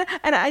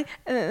I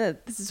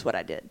this is what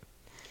I did.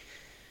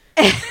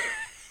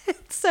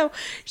 So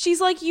she's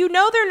like, they're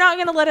not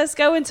going to let us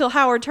go until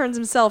Howard turns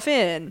himself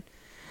in.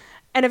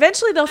 And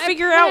eventually they'll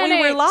figure out we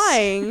were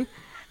lying.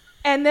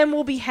 And then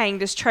we'll be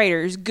hanged as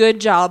traitors.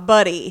 Good job,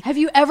 buddy. Have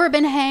you ever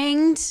been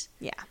hanged?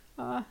 Yeah.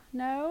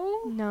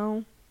 No.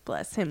 No.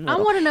 Bless him. I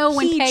want to know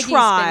when Peggy's been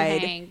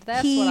hanged.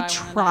 That's what I want to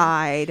know. He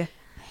tried.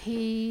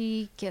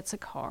 He gets a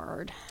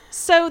card.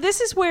 So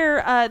this is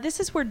where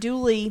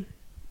Dooley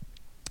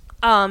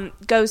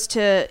goes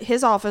to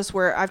his office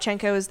where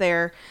Ivchenko is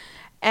there,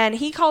 and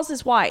he calls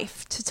his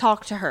wife to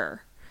talk to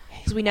her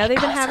because we know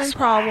they've been having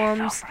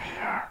problems.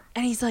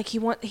 And he's like, he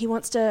wants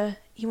to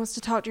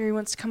talk to her. He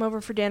wants to come over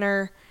for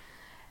dinner.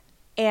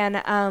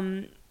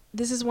 And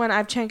this is when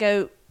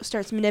Ivchenko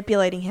starts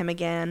manipulating him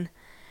again,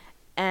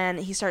 and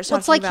he starts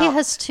talking about... It's like he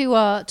has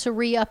to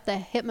re-up the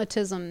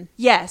hypnotism.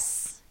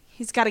 Yes.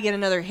 He's got to get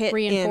another hit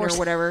in or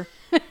whatever.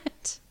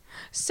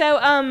 So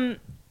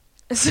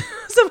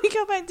we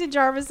go back to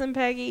Jarvis and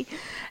Peggy,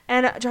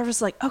 and Jarvis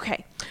is like,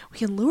 okay, we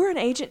can lure an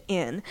agent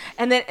in.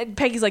 And then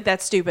Peggy's like,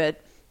 that's stupid.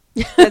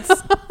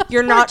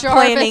 You're not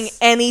planning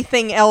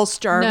anything else,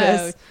 Jarvis.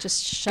 No,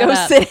 just shut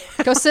up.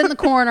 Go sit in the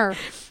corner.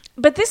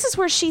 But this is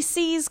where she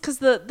sees, because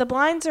the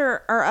blinds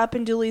are up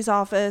in Dooley's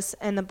office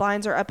and the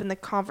blinds are up in the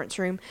conference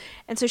room.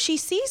 And so she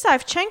sees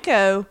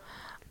Ivchenko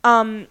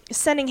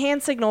sending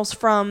hand signals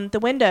from the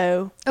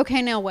window.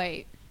 Okay, now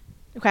wait.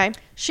 Okay.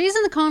 She's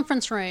in the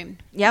conference room,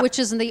 Yep. which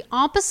is in the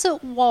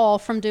opposite wall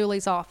from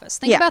Dooley's office.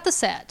 Think about the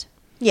set.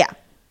 Yeah.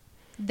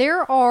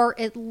 There are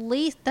at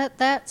least,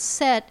 that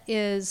set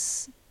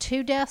is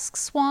 2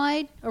 desks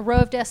wide, a row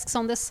of desks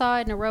on this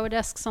side and a row of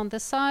desks on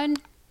this side.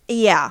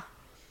 Yeah.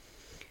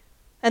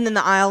 And then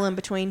the aisle in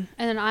between.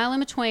 And an aisle in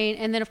between.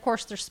 And then, of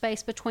course, there's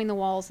space between the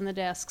walls and the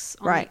desks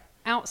on the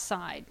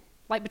outside.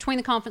 Like between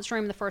the conference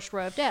room and the first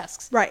row of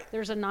desks. Right.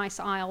 There's a nice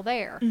aisle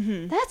there.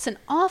 Mm-hmm. That's an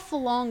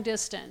awful long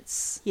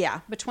distance. Yeah.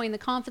 Between the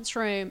conference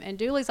room and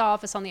Dooley's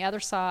office on the other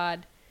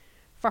side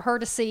for her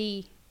to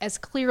see as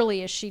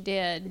clearly as she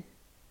did.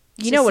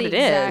 You know what it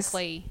is.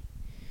 Exactly.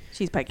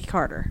 She's Peggy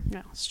Carter.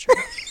 No, it's true.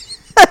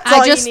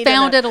 I just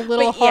found it a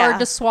little hard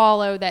to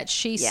swallow that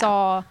she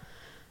saw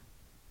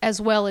as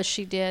well as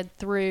she did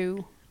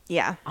through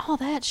all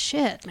that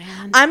shit,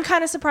 man. I'm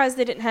kind of surprised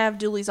they didn't have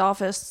Dooley's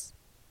office.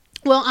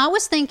 Well, I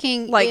was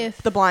thinking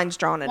the blinds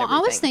drawn and everything. I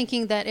was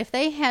thinking that if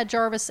they had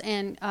Jarvis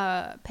and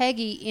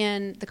Peggy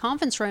in the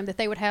conference room, that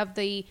they would have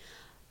the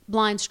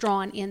blinds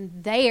drawn in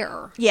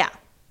there. Yeah.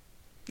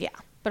 Yeah.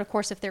 But of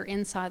course, if they're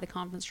inside the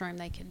conference room,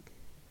 they could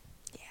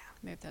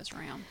move those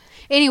around.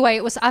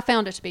 Anyway, I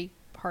found it to be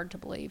hard to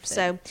believe.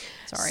 So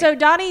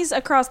Dottie's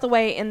across the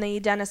way in the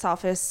dentist's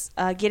office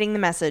getting the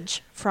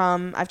message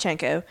from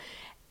Ivchenko,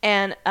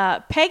 and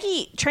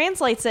Peggy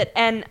translates it,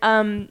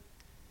 and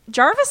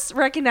Jarvis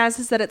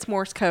recognizes that it's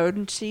Morse code,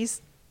 and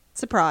she's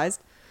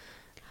surprised.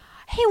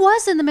 He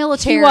was in the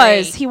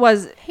military. He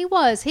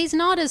was. He's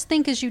not as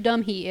think as you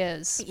dumb he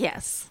is.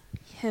 Yes.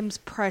 Him's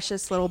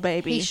precious little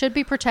baby. He should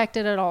be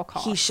protected at all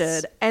costs. He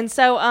should. And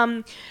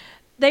so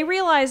they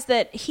realize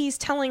that he's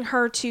telling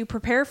her to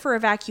prepare for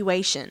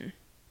evacuation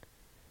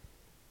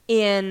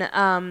in,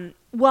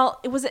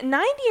 was it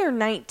 90 or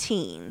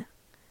 19?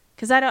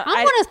 Because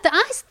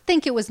I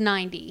think it was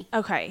 90.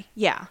 Okay,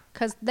 yeah.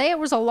 Because there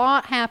was a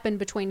lot happened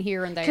between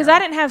here and there. Because I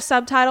didn't have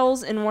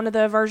subtitles in one of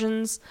the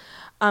versions,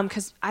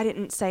 because I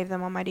didn't save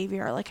them on my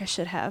DVR like I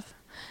should have.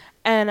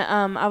 And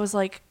I was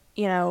like,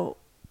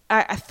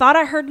 I thought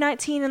I heard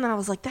 19, and then I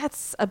was like,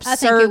 that's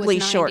absurdly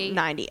short.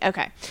 90.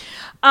 Okay.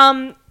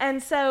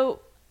 And so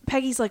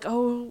Peggy's like,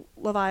 oh,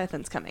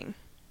 Leviathan's coming.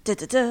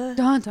 Da-da-da.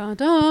 Dun, dun,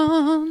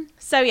 dun.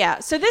 So, yeah.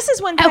 So this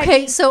is when Peggy...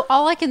 Okay, so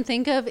all I can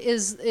think of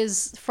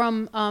is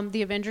from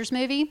the Avengers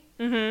movie,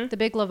 the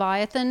big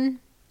Leviathan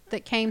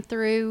that came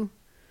through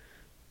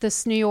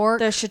this New York.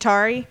 The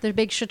Shatari? The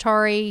big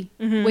Shatari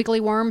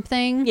wiggly worm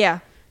thing. Yeah.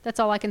 That's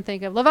all I can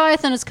think of.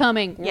 Leviathan is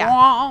coming. Yeah.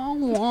 Wah,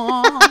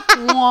 wah,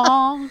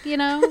 wah,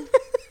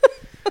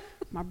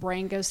 My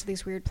brain goes to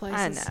these weird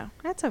places. I know.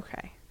 That's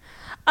okay.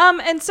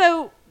 And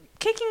so,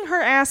 kicking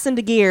her ass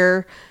into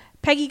gear,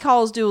 Peggy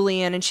calls Dooley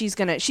in, and she's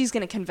gonna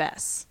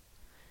confess.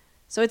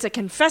 So it's a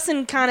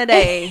confessing kind of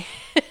day.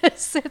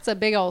 It's a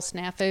big old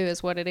snafu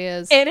is what it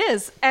is. It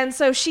is. And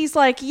so she's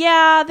like,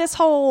 yeah, this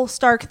whole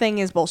Stark thing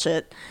is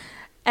bullshit.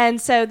 And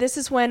so this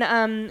is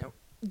when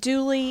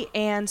Dooley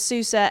and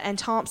Sousa and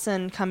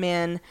Thompson come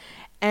in,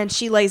 and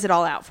she lays it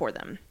all out for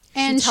them.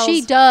 And she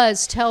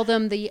does tell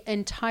them the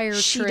entire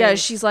truth. She does.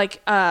 She's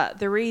like,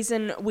 the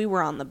reason we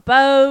were on the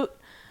boat,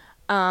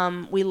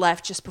 we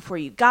left just before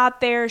you got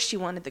there. She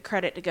wanted the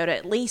credit to go to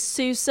at least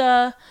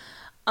Sousa.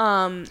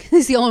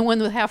 He's the only one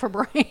with half a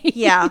brain.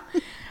 Yeah.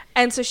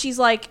 And so she's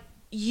like,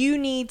 you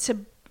need to,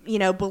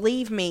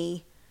 believe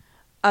me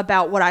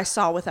about what I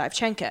saw with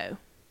Ivchenko,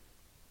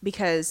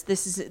 because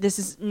this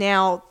is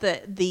now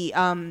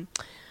the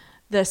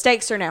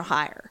stakes are now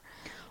higher.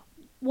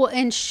 Well,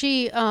 and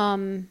she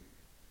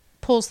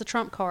pulls the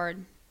trump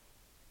card.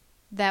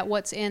 That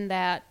what's in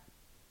that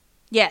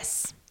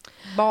Yes.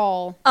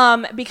 ball.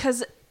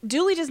 Because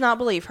Dooley does not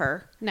believe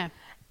her. No.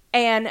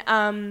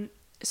 And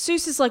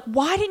Sousa's like,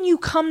 why didn't you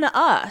come to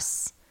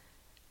us?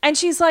 And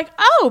she's like,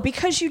 oh,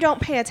 because you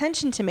don't pay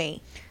attention to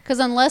me. Because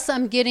unless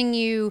I'm getting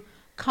you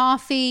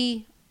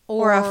coffee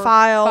Or a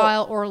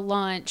file or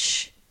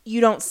lunch,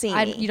 you don't see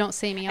me. you don't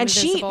see me. I'm And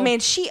invisible.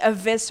 she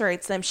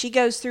eviscerates them. She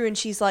goes through and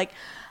she's like,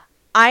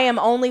 I am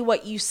only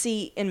what you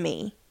see in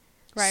me.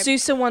 Right.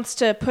 Sousa wants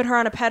to put her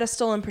on a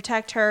pedestal and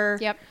protect her.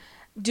 Yep.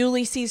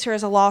 Dooley sees her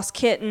as a lost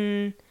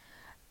kitten.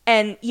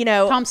 And,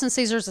 Thompson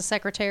sees her as a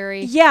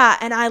secretary. yeah,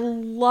 and I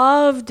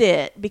loved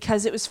it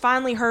because it was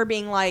finally her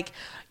being like,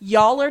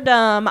 y'all are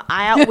dumb.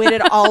 I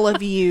outwitted all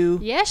of you.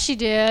 Yes, she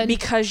did.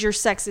 Because you're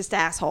sexist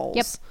assholes.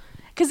 Yep.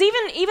 Because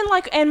even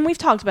like, and we've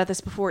talked about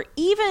this before,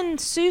 even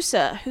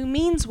Sousa, who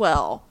means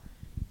well,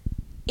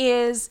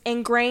 is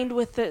ingrained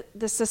with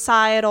the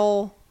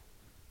societal,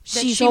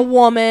 she's a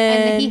woman.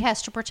 And he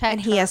has to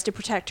protect her. He has to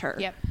protect her.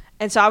 Yep.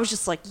 And so I was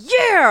just like,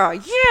 yeah,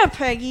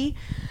 Peggy.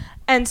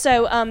 And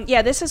so,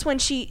 this is when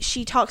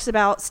she talks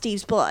about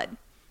Steve's blood.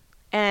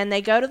 And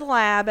they go to the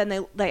lab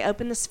and they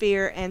open the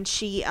sphere and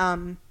she,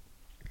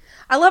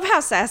 I love how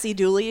sassy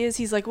Dooley is.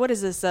 He's like, what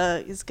is this?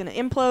 It's going to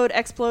implode,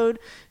 explode,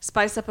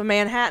 spice up a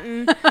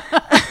Manhattan.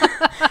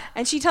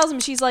 And she tells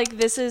him, she's like,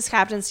 this is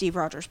Captain Steve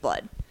Rogers'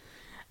 blood.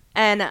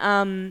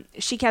 And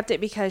she kept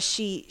it because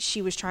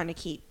she was trying to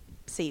keep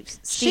Steve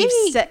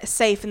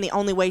safe in the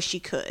only way she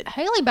could.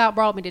 Haley about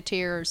brought me to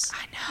tears.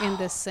 I know. In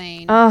this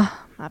scene.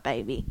 Oh, my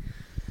baby.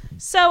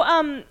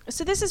 So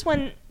this is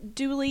when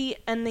Dooley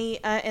and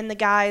the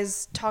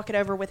guys talk it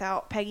over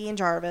without Peggy and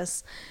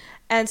Jarvis,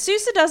 and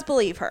Sousa does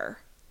believe her,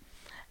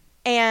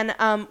 and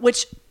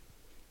which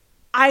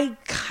I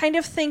kind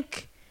of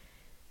think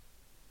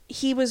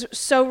he was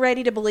so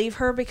ready to believe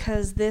her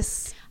because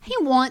he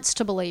wants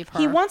to believe her.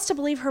 He wants to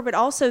believe her, but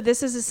also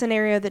this is a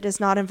scenario that does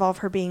not involve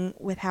her being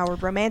with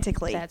Howard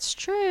romantically. That's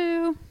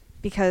true.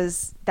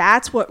 Because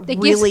that's what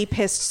really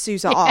pissed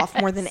Sousa off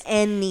more than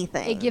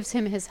anything. It gives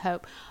him his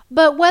hope.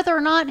 But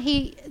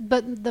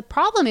the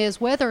problem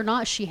is whether or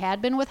not she had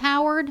been with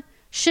Howard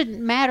shouldn't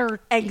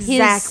matter.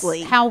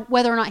 Exactly.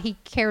 Whether or not he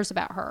cares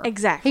about her.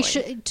 Exactly. He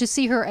should to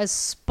see her as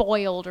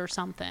spoiled or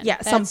something. Yeah,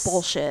 some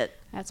bullshit.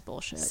 That's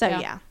bullshit. So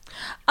yeah.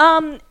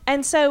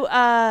 And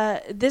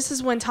so this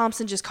is when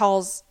Thompson just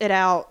calls it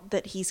out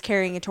that he's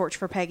carrying a torch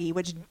for Peggy,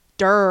 which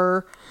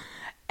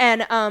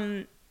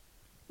and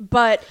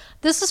but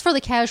this is for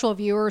the casual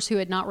viewers who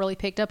had not really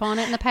picked up on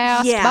it in the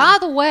past. Yeah. By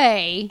the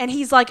way, and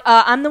he's like,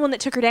 I'm the one that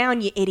took her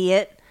down, you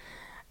idiot.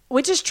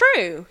 Which is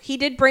true. He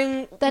did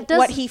bring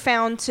what he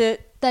found to.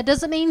 That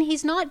doesn't mean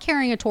he's not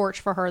carrying a torch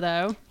for her,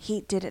 though.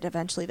 He did it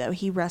eventually, though.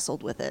 He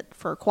wrestled with it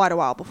for quite a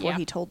while before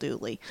he told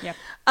Dooley. Yep.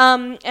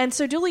 And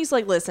so Dooley's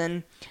like,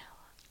 listen,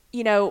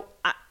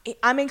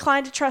 I'm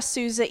inclined to trust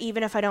Sousa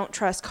even if I don't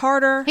trust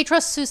Carter. He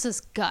trusts Sousa's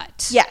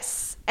gut.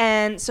 Yes.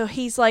 And so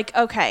he's like,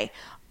 okay,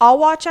 I'll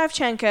watch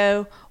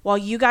Ivchenko while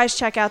you guys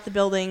check out the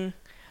building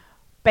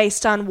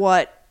based on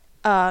what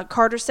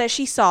Carter says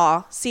she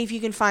saw. See if you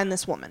can find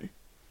this woman.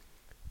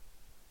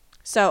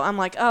 So I'm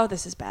like, oh,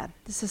 this is bad.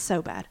 This is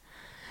so bad.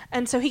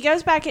 And so he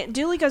goes back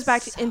Dooley goes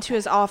back into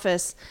his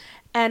office,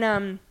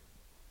 and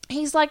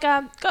he's like, go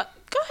ahead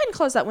and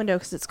close that window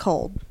because it's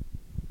cold.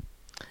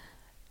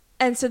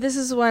 And so this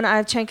is when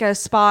Ivchenko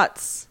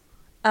spots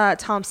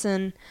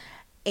Thompson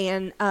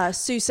and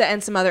Sousa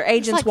and some other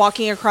agents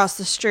walking across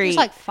the street. There's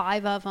like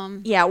 5 of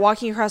them. Yeah,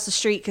 walking across the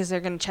street because they're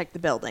going to check the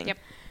building. Yep.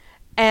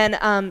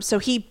 And so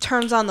he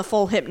turns on the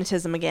full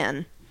hypnotism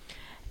again.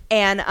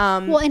 And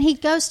and he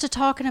goes to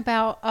talking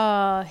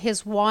about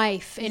his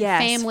wife and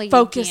family.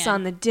 Focus again.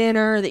 on the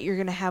dinner that you're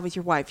going to have with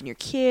your wife and your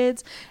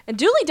kids. And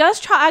Dooley does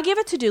try. I give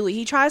it to Dooley.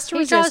 He tries to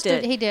resist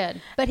it. He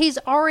did, but he's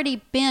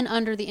already been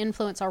under the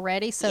influence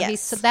already, so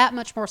he's that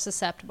much more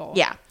susceptible.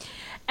 Yeah,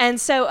 and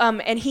so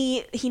and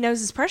he knows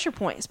his pressure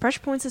point. His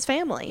pressure point's his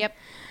family. Yep.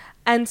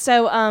 And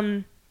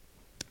so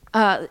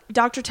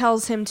doctor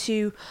tells him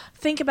to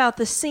think about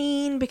the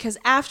scene because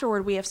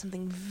afterward we have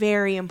something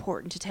very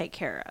important to take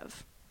care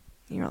of.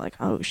 You're like,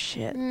 oh,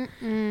 shit.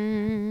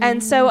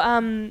 And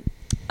so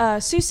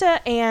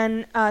Sousa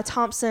and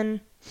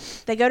Thompson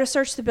They go to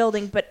search the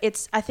building, but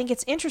I think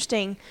it's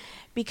interesting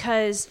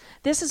because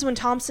this is when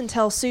Thompson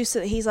tells Sousa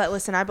that he's like,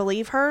 listen, I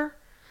believe her.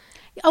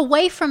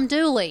 Away from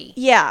Dooley.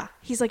 Yeah.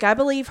 He's like, I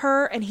believe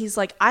her. And he's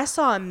like, I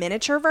saw a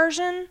miniature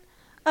version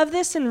of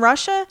this in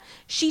Russia.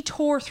 She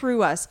tore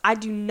through us. I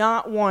do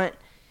not want...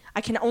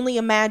 I can only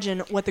imagine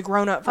what the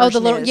grown-up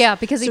version is. Yeah,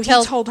 because he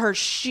told her...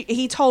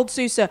 he told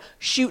Sousa,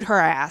 shoot her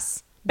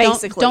ass,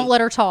 basically. Don't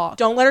let her talk.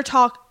 Don't let her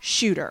talk,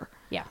 shoot her.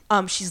 Yeah.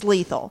 She's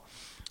lethal.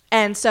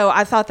 And so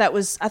I thought that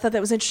was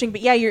interesting.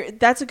 But yeah,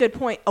 that's a good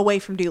point. Away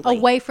from Dooley.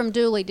 Away from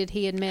Dooley, did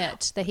he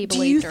admit that he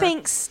believed her? Do you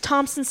think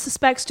Thompson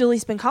suspects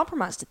Dooley's been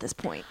compromised at this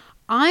point?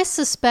 I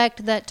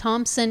suspect that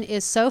Thompson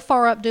is so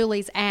far up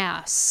Dooley's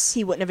ass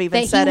he wouldn't have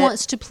even that said he it.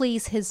 wants to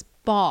please his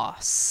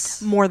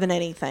boss more than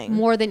anything.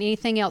 More than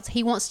anything else.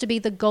 He wants to be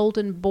the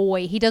golden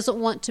boy. He doesn't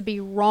want to be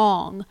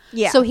wrong.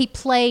 Yeah. So he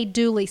played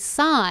Dooley's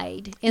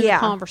side in the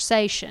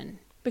conversation.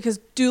 Because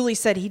Dooley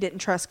said he didn't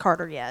trust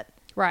Carter yet.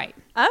 Right.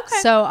 Okay.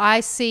 So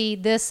I see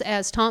this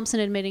as Thompson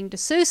admitting to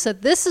Sousa.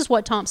 This is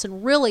what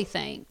Thompson really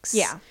thinks.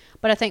 Yeah.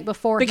 But I think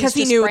before because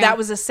he knew that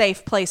was a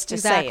safe place to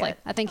say it.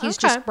 I think he's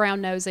just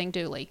brown nosing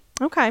Dooley.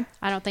 Okay.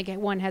 I don't think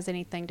one has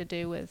anything to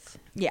do with.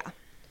 Yeah.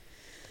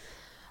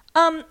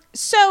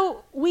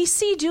 So we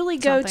see Dooley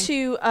go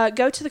to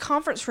the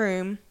conference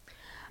room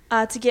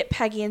to get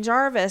Peggy and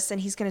Jarvis,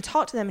 and he's going to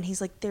talk to them, and he's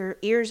like, there are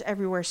ears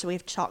everywhere, so we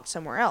have to talk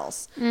somewhere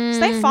else. So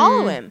they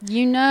follow him.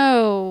 You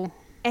know,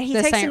 and he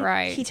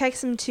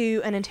takes him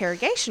to an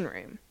interrogation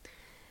room,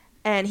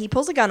 and he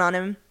pulls a gun on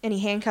him, and he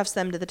handcuffs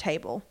them to the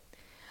table.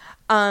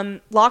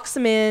 Locks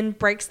them in,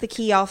 breaks the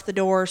key off the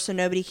door so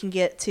nobody can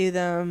get to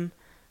them.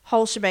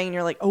 Whole shebang, and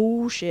you're like,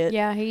 oh, shit.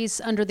 Yeah, he's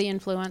under the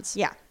influence.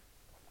 Yeah.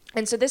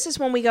 And so this is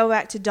when we go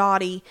back to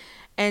Dottie,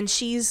 and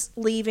she's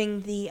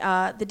leaving the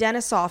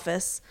dentist's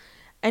office,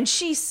 and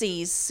she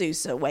sees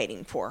Sousa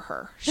waiting for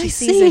her. She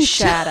sees a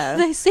shadow.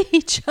 They see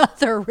each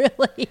other,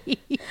 really.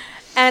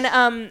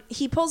 And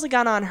he pulls a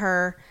gun on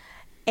her,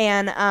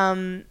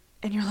 and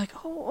you're like,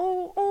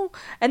 oh.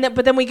 And then,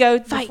 but then we go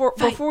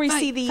before we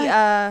see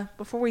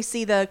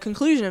the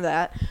conclusion of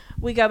that,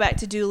 we go back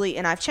to Dooley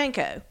and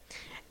Ivchenko.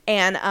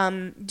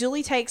 And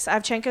Dooley takes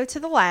Ivchenko to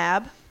the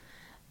lab,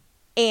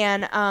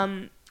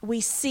 and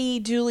we see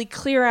Dooley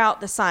clear out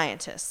the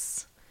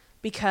scientists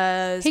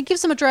because he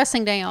gives them a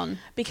dressing down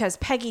because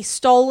Peggy's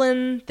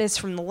stolen this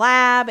from the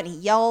lab, and he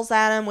yells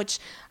at him. Which,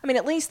 I mean,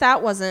 at least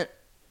that wasn't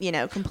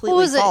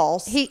completely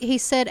false. He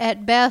said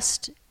at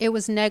best it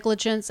was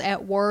negligence,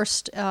 at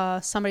worst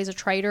somebody's a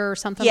traitor or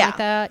something like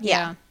that.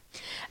 Yeah.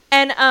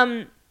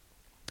 And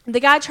the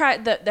guy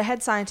the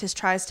head scientist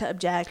tries to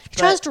object. He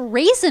tries to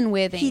reason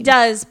with him. He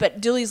does,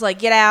 but Dooley's like,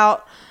 get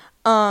out.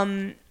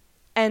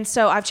 And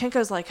so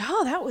Ivchenko's like,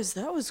 oh, that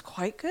was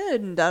quite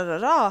good, and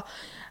da-da-da.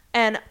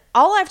 And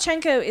all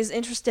Ivchenko is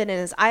interested in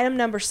is item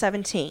number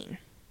 17.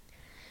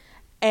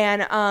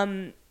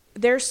 And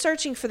they're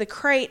searching for the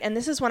crate, and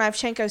this is when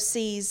Ivchenko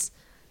sees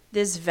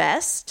this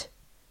vest,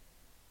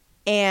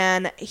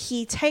 and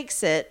he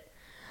takes it.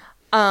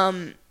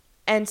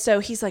 And so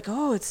he's like,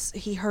 oh,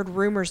 he heard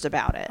rumors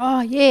about it. Oh,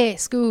 yeah,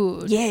 it's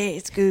good. Yeah,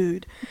 it's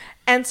good.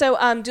 And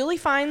so Dooley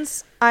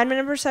finds item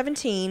number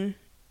 17.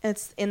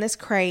 It's in this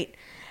crate.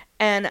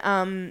 And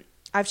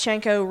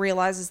Ivchenko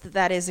realizes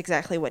that is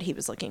exactly what he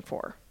was looking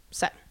for.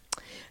 So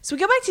we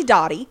go back to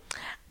Dottie.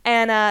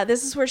 And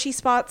this is where she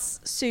spots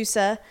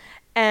Sousa.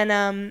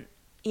 And,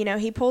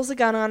 he pulls a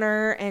gun on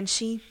her. And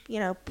she,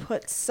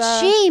 puts...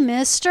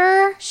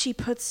 mister. She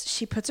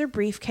puts her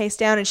briefcase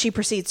down. And she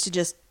proceeds to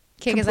just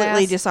kick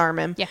completely his ass. Disarm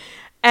him. Yeah.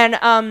 And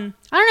I don't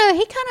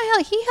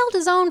know. He held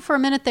his own for a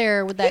minute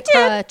there with that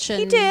crutch.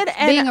 He did.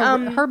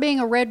 And her being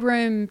a Red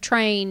Room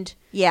trained.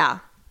 Yeah.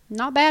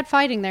 Not bad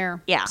fighting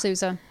there. Yeah.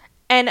 Sousa.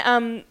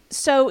 And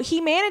so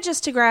he manages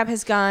to grab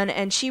his gun,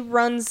 and she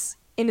runs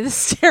into the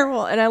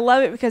stairwell. And I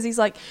love it because he's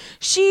like,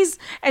 she's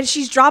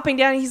dropping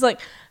down, and he's like,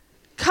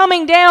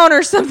 coming down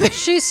or something.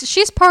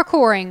 She's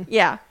parkouring.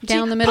 Yeah.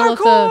 Down the middle of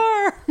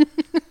the...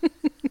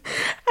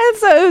 And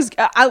so it was.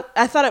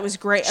 I thought it was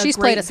great. She's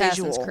played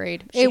Assassin's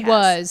Creed. It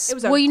was.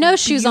 Well,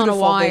 she was on a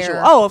wire.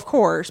 Visual. Oh, of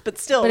course, but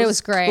still, it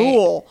was great.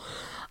 Cool.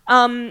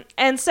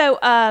 And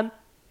so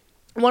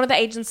one of the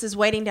agents is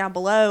waiting down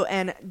below,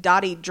 and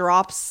Dottie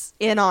drops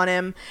in on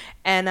him,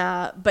 and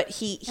but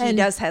he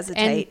does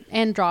hesitate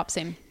and drops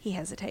him. He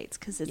hesitates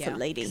because it's a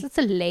lady. It's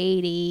a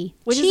lady.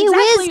 She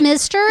is,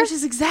 mister. Which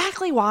is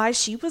exactly why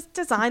she was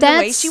designed the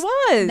way she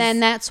was.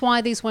 And that's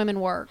why these women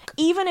work.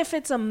 Even if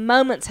it's a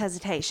moment's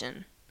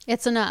hesitation.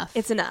 It's enough.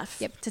 It's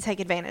enough to take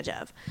advantage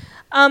of.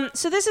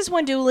 So this is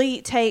when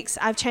Dooley takes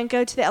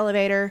Ivchenko to the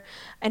elevator,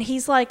 and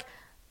he's like,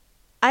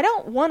 I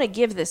don't want to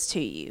give this to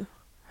you.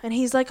 And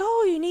he's like,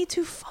 oh, you need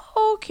to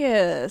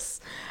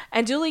focus.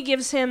 And Dooley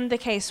gives him the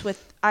case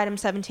with item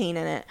 17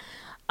 in it.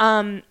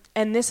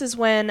 And this is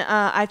when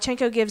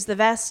Ivchenko gives the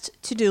vest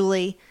to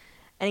Dooley,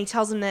 and he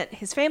tells him that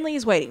his family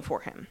is waiting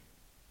for him.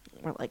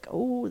 We're like,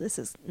 oh, this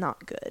is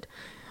not good.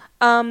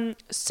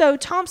 So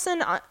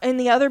Thompson, in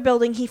the other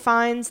building, he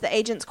finds the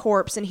agent's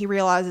corpse, and he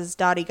realizes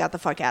Dottie got the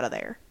fuck out of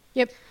there.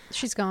 Yep.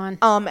 She's gone.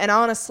 And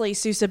honestly,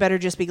 Sousa better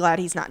just be glad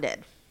he's not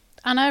dead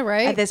I know,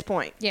 right? at this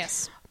point.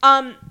 Yes.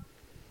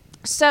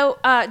 So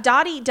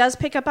Dottie does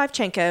pick up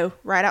Ivchenko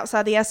right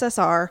outside the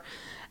SSR,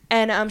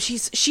 and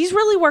she's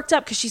really worked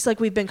up because she's like,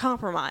 we've been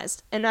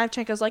compromised, and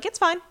Ivchenko's like, it's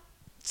fine,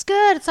 It's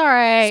good. It's all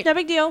right. it's no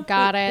big deal,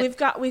 Got it.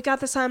 We've got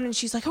this time, and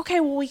she's like, okay,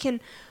 well we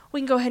can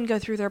go ahead and go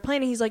through their plan,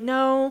 and he's like,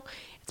 no,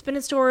 it's been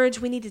in storage,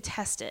 we need to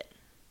test it.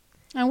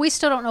 And we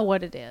still don't know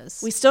what it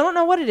is. We still don't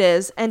know what it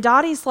is, and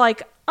Dottie's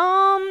like,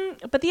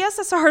 but the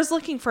SSR is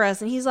looking for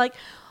us, and he's like,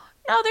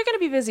 no, they're going to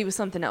be busy with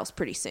something else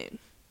pretty soon.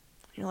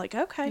 You're like,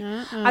 okay.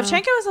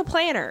 Ivchenko is a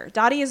planner.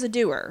 Dottie is a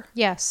doer.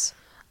 Yes.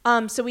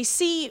 So we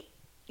see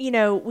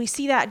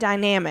that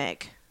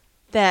dynamic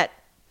that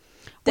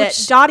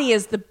Which- Dottie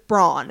is the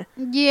brawn.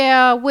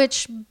 Yeah,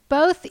 which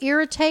both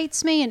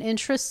irritates me and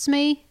interests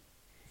me.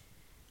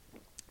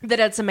 That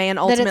it's a man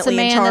That ultimately it's a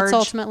man in charge. that's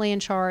ultimately in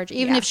charge.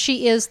 Even Yeah. if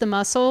she is the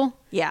muscle,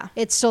 Yeah.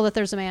 it's still that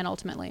there's a man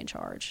ultimately in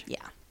charge. Yeah.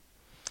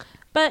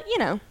 But,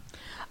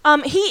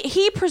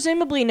 he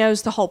presumably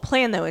knows the whole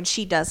plan, though, and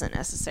she doesn't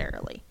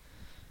necessarily.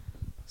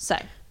 So,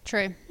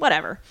 True.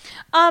 whatever.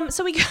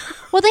 So we go...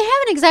 Well, they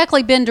haven't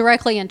exactly been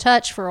directly in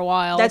touch for a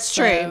while. That's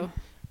so- true.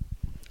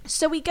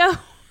 So we go to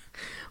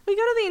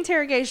the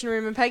interrogation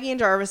room, and Peggy and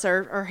Jarvis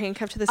are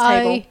handcuffed to this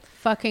table. I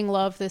fucking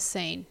love this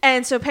scene.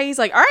 And so Peggy's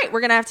like, all right, we're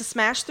going to have to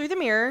smash through the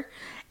mirror.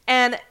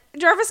 And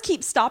Jarvis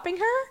keeps stopping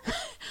her.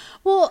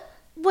 Well,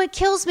 what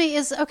kills me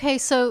is, okay,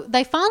 so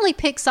they finally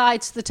pick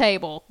sides to the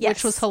table, Yes.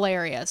 which was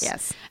hilarious.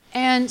 Yes.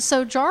 And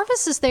so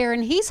Jarvis is there,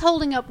 and he's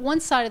holding up one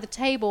side of the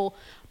table,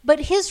 but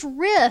his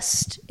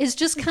wrist is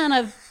just kind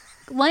of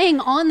laying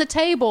on the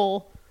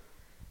table,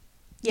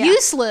 Yeah.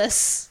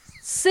 useless,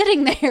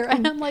 sitting there.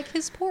 And I'm like,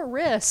 his poor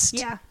wrist.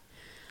 Yeah.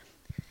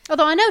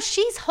 Although I know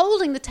she's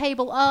holding the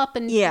table up,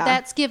 and Yeah.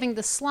 that's giving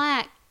the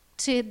slack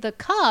to the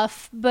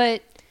cuff,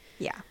 but...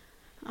 Yeah.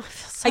 I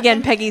feel so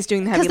Again, Peggy's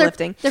doing the heavy they're,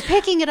 lifting. They're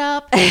picking it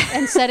up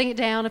and setting it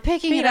down and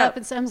picking it It up. up.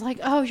 And so I was like,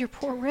 oh, your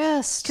poor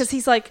wrist. Because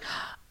he's like,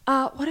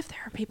 what if there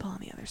are people on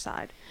the other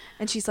side?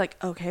 And she's like,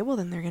 okay, well,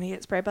 then they're going to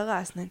get sprayed by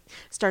glass. And then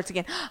starts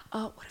again.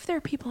 What if there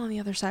are people on the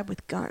other side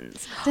with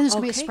guns? Then there's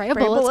going to be a Okay, spray of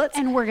bullets,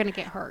 and we're going to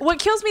get hurt. What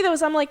kills me, though,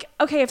 is I'm like,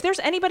 okay, if there's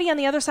anybody on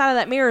the other side of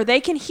that mirror,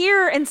 they can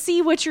hear and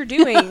see what you're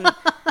doing.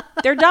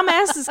 Their dumb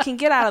asses can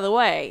get out of the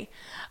way.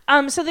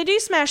 So they do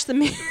smash the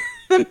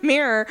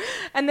mirror.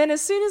 And then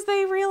as soon as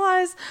they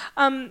realize,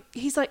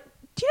 he's like,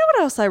 do you know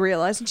what else I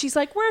realized? And she's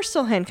like, we're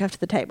still handcuffed to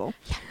the table.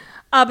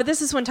 But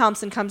this is when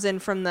Thompson comes in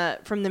from the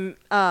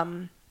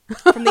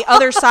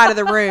other side of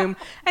the room,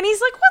 and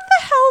he's like, what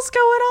the hell's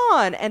going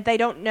on? And they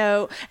don't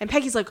know. And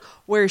Peggy's like,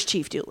 where's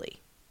Chief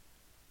Dooley?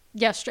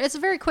 Yes, it's a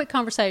very quick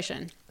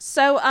conversation.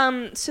 So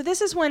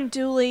this is when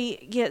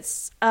Dooley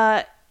gets,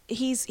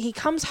 he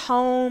comes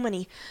home and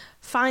he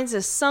finds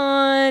his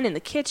son in the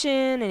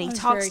kitchen, and he I was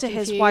talks to very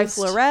his wife,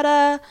 confused.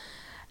 Loretta,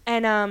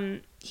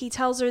 and he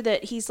tells her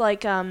that he's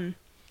like, I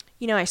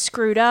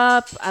screwed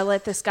up. I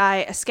let this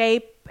guy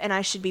escape, and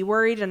I should be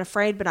worried and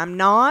afraid, but I'm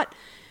not.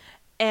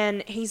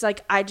 And he's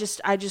like, I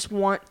just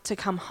want to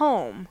come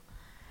home.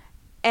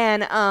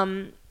 And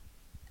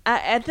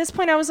at this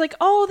point, I was like,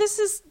 oh, this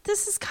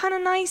is kind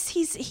of nice.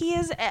 He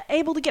is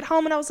able to get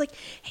home, and I was like,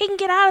 he can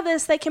get out of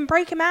this. They can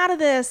break him out of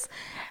this.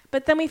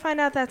 But then we find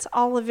out that's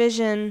all a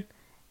vision,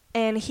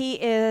 and he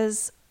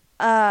is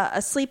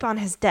asleep on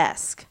his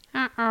desk.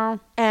 Uh-oh.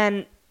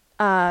 And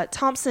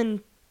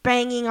Thompson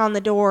banging on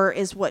the door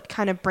is what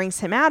kind of brings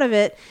him out of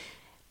it.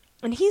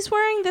 And he's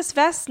wearing this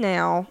vest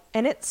now,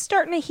 and it's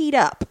starting to heat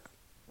up.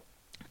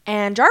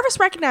 And Jarvis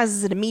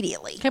recognizes it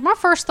immediately. Okay, my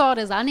first thought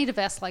is I need a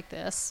vest like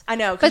this. I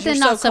know, But because you're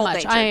then so not so much.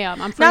 cold-natured. I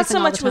am. I'm not freezing so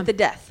all much the with the time.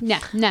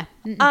 death. No.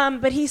 Mm-mm.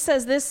 But he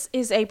says this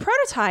is a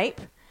prototype,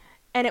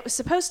 and it was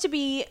supposed to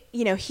be,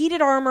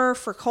 heated armor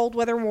for cold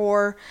weather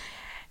war.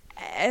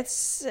 It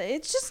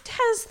just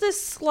has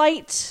this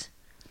slight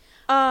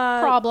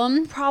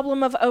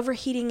problem of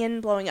overheating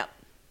and blowing up.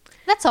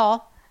 That's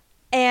all.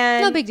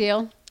 And No big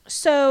deal.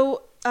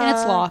 So And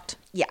it's locked.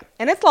 Yeah,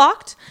 and it's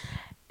locked.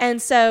 And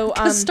so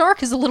Because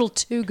Stark is a little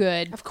too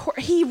good. of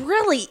course he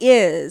really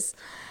is.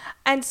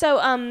 And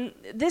so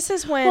this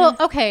is when Well,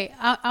 okay,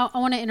 I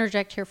want to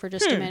interject here for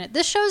just a minute.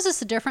 This shows us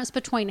the difference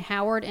between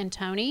Howard and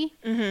Tony.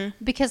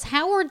 Mm-hmm. Because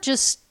Howard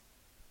just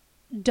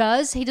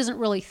does. He doesn't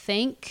really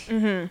think.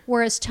 Mm-hmm.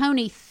 Whereas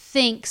Tony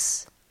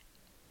thinks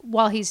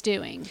while he's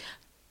doing.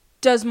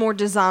 does more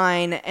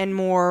design and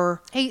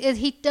more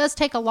He does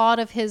take a lot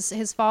of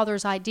his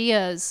father's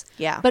ideas.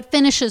 Yeah. But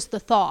finishes the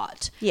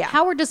thought. Yeah.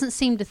 Howard doesn't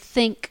seem to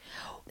think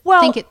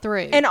it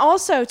through. And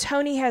also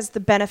Tony has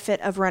the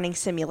benefit of running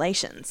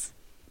simulations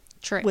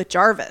True. with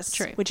Jarvis,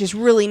 True. which is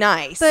really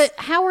nice. But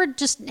Howard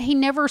he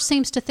never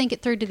seems to think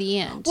it through to the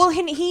end. Well,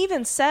 he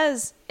even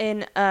says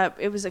in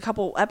it was a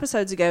couple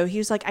episodes ago, he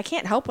was like, I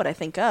can't help what I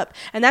think up.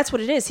 And that's what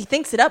it is. He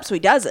thinks it up, so he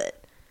does it.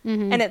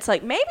 Mm-hmm. And it's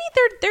like, maybe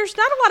there's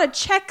not a lot of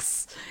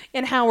checks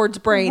in Howard's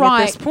brain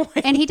at this point.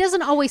 And he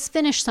doesn't always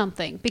finish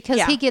something because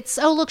Yeah. he gets,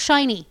 look,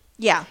 shiny.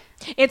 Yeah.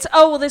 It's,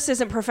 oh, well, this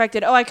isn't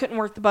perfected. Oh, I couldn't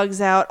work the bugs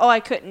out. Oh, I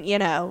couldn't, Or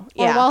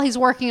Yeah. while he's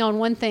working on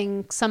one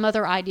thing, some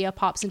other idea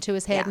pops into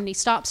his head Yeah. and he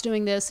stops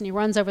doing this and he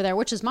runs over there,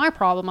 which is my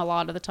problem a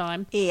lot of the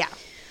time. Yeah.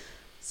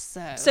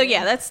 So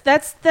Yeah,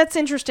 that's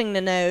interesting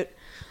to note.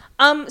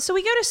 So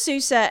we go to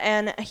Sousa,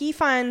 and he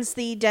finds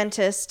the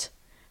dentist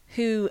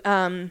who,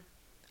 I'm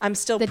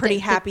still pretty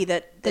happy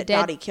that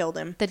Dottie killed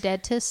him. The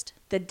dentist?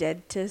 The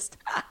dentist.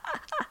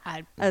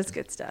 That's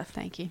good stuff.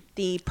 Thank you.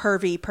 The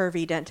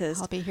pervy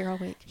dentist. I'll be here all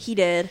week. He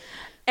did.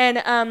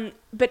 And,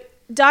 but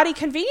Dottie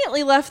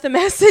conveniently left the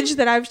message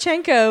that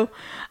Ivchenko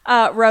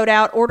wrote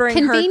out,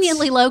 ordering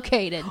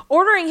located.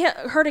 ordering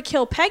her to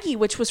kill Peggy,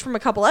 which was from a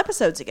couple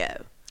episodes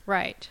ago.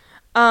 Right.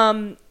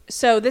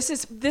 So this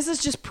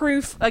is just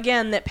proof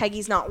again that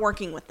Peggy's not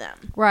working with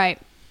them. Right.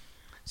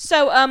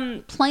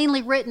 So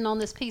Plainly written on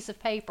this piece of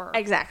paper.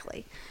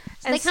 exactly.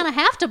 So they kind of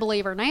have to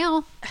believe her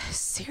now.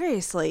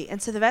 Seriously. And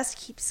so the vest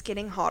keeps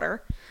getting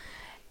hotter,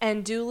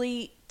 and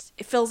Dooley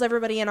fills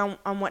everybody in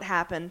on what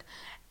happened.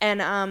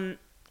 And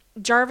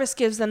Jarvis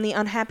gives them the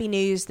unhappy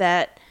news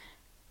that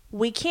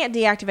we can't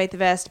deactivate the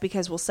vest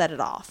because we'll set it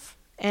off.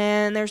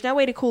 And there's no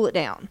way to cool it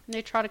down.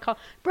 They try to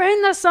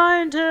bring the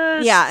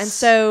scientist. Yeah, and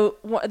so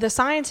the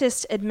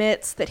scientist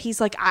admits that he's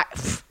like, I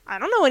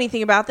don't know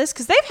anything about this,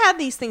 because they've had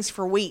these things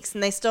for weeks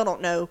and they still don't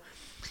know.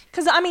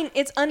 Because, I mean,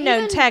 it's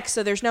unknown tech,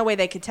 so there's no way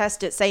they could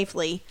test it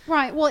safely.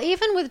 Right. Well,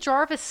 even with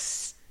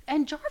Jarvis,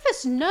 and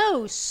Jarvis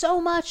knows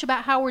so much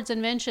about Howard's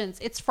inventions.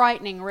 It's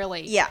frightening,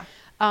 really. Yeah.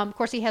 Of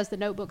course, he has the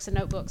notebooks and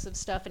notebooks of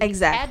stuff. And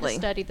Exactly.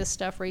 He's had to study this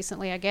stuff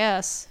recently, I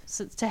guess,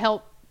 to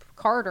help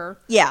Carter.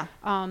 Yeah.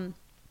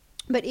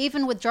 But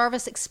even with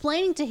Jarvis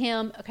explaining to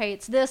him, okay,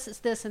 it's this,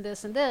 and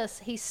this, and this,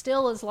 he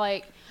still is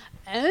like,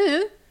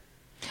 oh.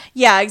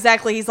 Yeah,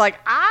 exactly. He's like,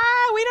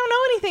 we don't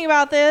know anything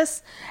about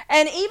this.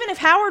 And even if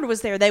Howard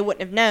was there, they wouldn't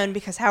have known,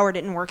 because Howard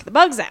didn't work the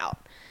bugs out.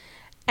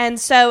 And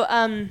so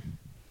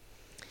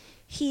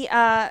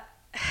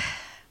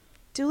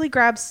Dooley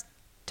grabs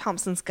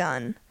Thompson's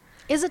gun.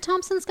 Is it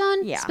Thompson's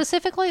gun? Yeah.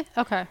 Specifically?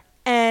 Okay.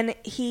 And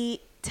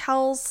he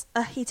tells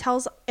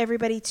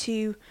everybody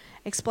to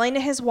explain to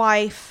his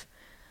wife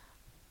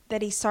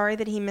that he's sorry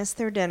that he missed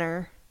their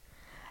dinner.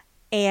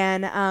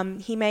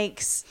 And he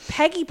makes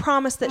Peggy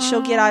promise that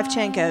she'll get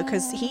Ivchenko,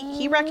 because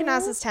he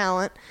recognizes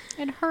talent.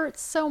 It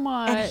hurts so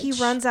much. And he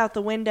runs out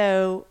the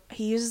window.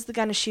 He uses the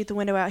gun to shoot the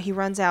window out. He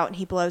runs out and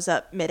he blows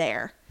up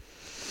midair.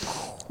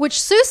 Which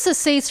Sousa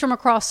sees from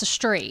across the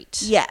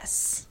street.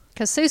 Yes.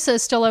 Because Sousa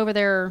is still over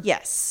there.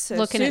 Yes. So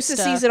looking at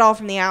Sousa stuff. sees it all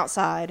from the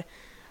outside.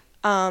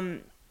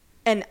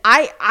 And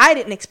I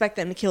didn't expect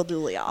them to kill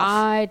Dooley off.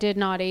 I did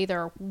not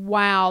either.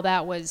 Wow,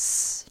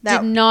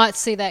 did not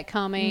see that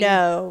coming.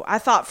 No, I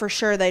thought for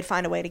sure they'd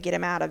find a way to get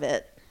him out of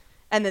it.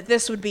 And that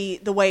this would be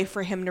the way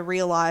for him to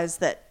realize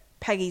that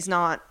Peggy's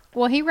not.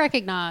 Well, he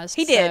recognized.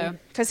 He did.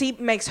 Because he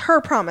makes her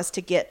promise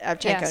to get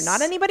Ivchenko,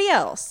 not anybody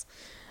else.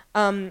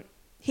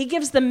 He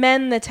gives the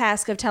men the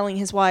task of telling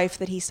his wife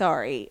that he's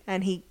sorry.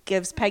 And he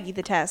gives Peggy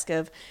the task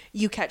of,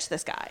 you catch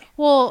this guy.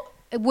 Well,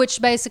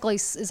 which basically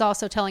is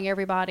also telling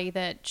everybody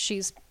that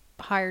she's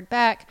hired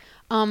back.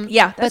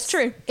 Yeah, that's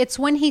true. It's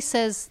when he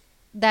says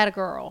that a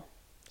girl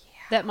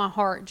that my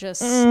heart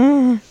just...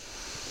 I'm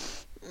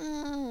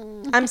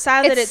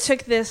sad that it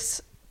took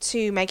this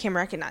to make him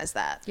recognize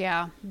that.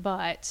 Yeah,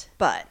 but...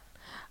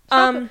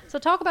 So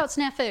talk about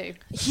snafu.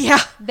 Yeah.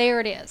 There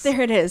it is.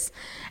 There it is.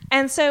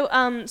 And so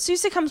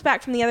Sousa comes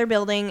back from the other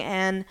building,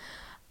 and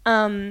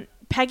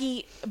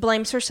Peggy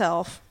blames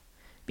herself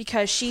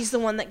because she's the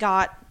one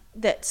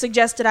that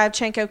suggested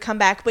Ivchenko come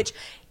back, which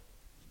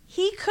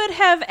he could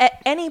have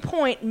at any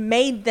point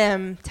made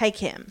them take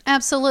him.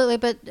 Absolutely,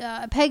 but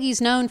Peggy's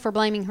known for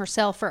blaming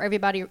herself for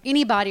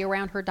anybody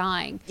around her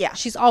dying. Yeah.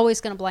 She's always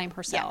going to blame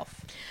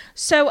herself. Yeah.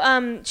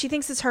 So she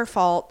thinks it's her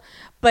fault,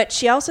 but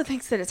she also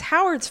thinks that it's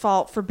Howard's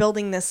fault for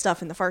building this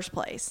stuff in the first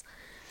place.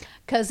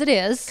 Because it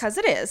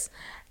is.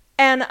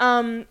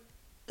 And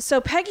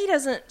so Peggy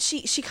doesn't,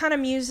 she kind of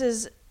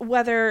muses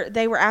whether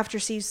they were after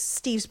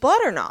Steve's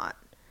blood or not.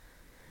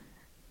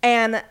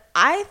 And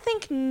I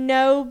think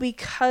no,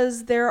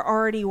 because they're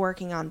already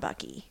working on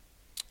Bucky.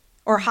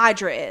 Or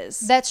Hydra is.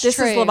 That's true. This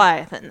is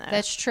Leviathan, though.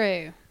 That's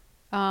true.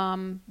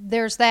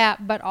 There's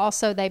that, but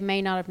also they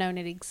may not have known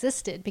it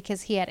existed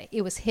because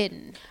it was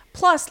hidden.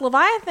 Plus,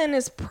 Leviathan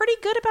is pretty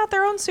good about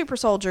their own super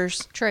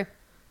soldiers. True.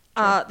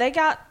 They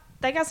got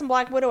some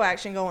Black Widow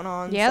action going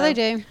on. Yeah, they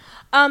do.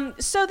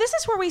 So this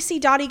is where we see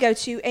Dottie go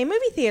to a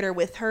movie theater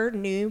with her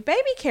new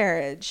baby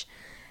carriage.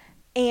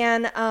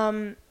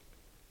 And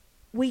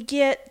we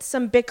get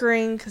some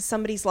bickering because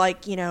somebody's like,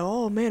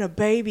 oh man, a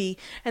baby.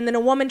 And then a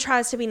woman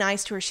tries to be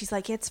nice to her. She's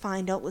like, it's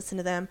fine, don't listen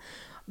to them.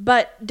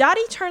 But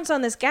Dottie turns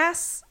on this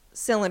gas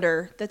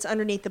cylinder that's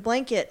underneath the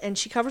blanket, and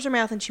she covers her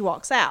mouth and she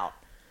walks out.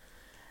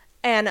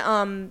 And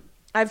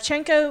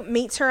Ivchenko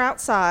meets her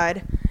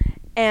outside,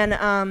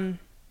 and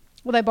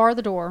well, they bar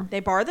the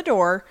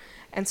door.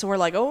 And so we're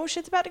like, oh,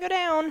 shit's about to go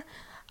down.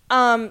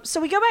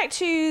 So we go back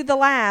to the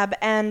lab,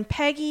 and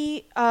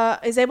Peggy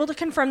is able to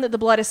confirm that the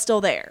blood is still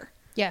there.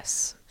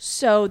 Yes.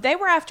 So they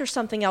were after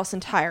something else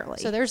entirely.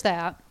 So there's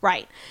that.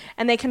 Right.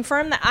 And they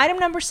confirm that item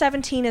number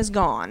 17 is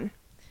gone.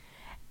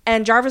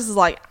 And Jarvis is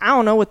like, I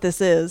don't know what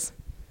this is.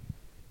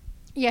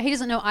 Yeah, he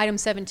doesn't know item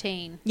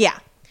 17. Yeah.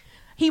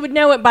 He would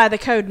know it by the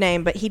code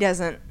name, but he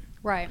doesn't.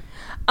 Right.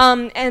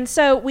 And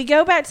so we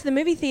go back to the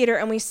movie theater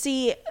and we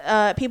see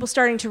people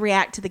starting to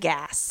react to the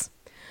gas.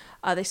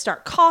 They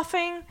start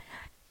coughing, and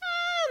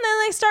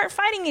then they start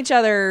fighting each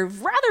other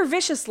rather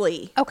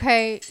viciously.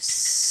 Okay,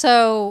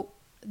 so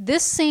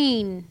this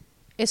scene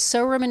is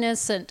so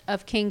reminiscent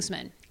of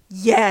Kingsman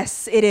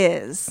Yes, it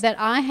is. that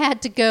I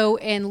had to go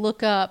and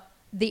look up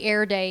the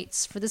air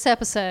dates for this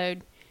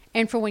episode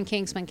and for when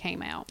Kingsman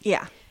came out.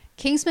 Yeah.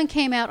 Kingsman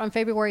came out on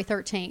February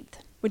 13th.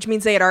 Which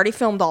means they had already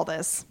filmed all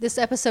this. This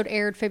episode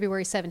aired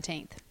February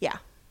 17th. Yeah.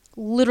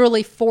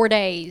 Literally 4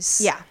 days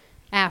Yeah.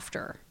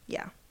 after.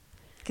 Yeah.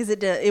 Because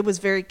it was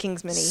very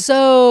Kingsman-y.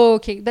 So,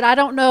 but I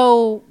don't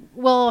know.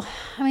 Well,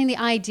 I mean, the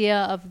idea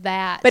of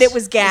that. But it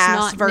was is gas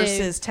not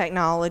versus new.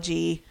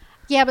 technology.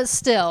 Yeah, but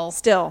still.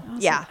 Still,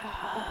 yeah.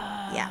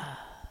 Yeah.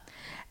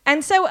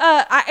 And so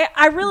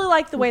I really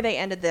like the way they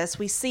ended this.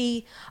 We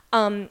see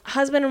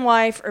husband and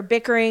wife are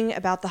bickering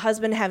about the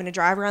husband having to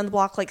drive around the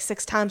block like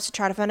 6 times to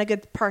try to find a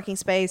good parking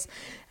space.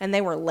 And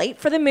they were late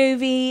for the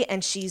movie.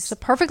 And It's a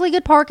perfectly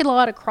good parking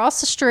lot across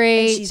the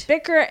street.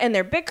 And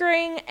they're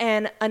bickering.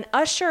 And an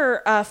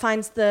usher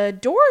finds the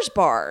doors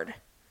barred.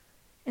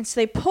 And so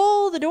they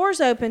pull the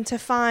doors open to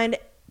find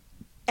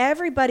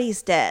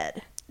everybody's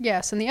dead.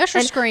 Yes, and the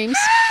usher screams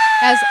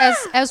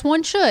as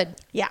one should.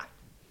 Yeah.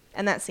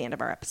 And that's the end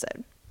of our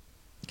episode.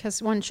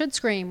 Because one should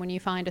scream when you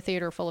find a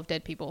theater full of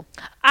dead people.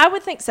 I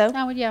would think so.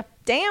 Oh, yeah.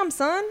 Damn,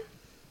 son.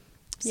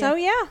 So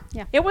yeah.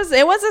 Yeah. It was a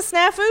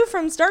snafu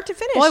from start to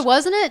finish. Boy,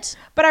 wasn't it?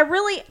 But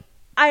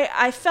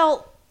I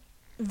felt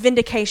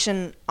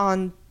vindication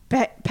on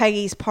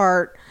Peggy's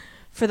part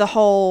for the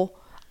whole,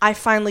 I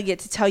finally get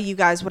to tell you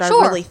guys what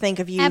Sure. I really think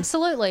of you.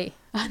 Absolutely.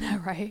 I know,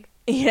 right?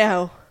 You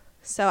know.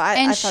 So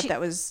I thought she- that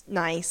was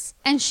nice.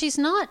 And she's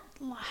not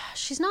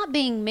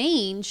being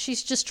mean.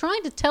 She's just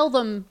trying to tell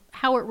them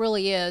how it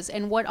really is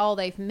and what all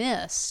they've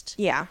missed.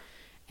 Yeah.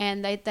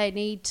 And they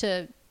need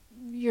to,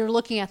 you're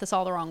looking at this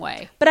all the wrong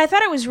way. But I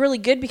thought it was really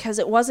good because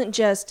it wasn't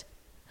just,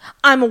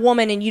 I'm a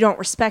woman and you don't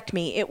respect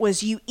me. It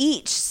was you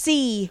each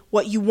see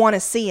what you want to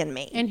see in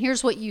me. And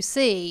here's what you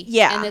see.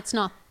 Yeah. And it's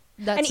not,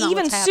 that's And not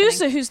even what's happening.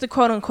 Sousa, who's the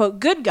quote unquote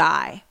good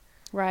guy,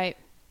 Right.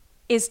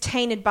 is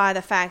tainted by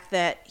the fact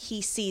that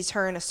he sees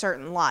her in a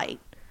certain light.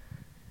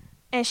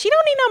 And she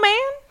don't need no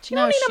man. She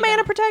don't need no man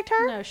to protect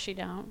her. No, she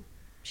don't.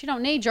 She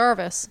don't need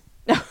Jarvis.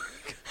 No.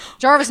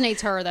 Jarvis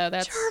needs her though.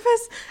 That's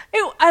Jarvis.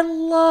 I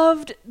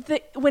loved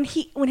when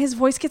his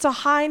voice gets all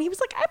high and he was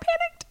like, I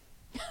panicked.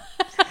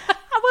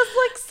 I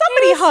was like,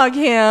 somebody hug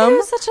him. He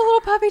was such a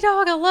little puppy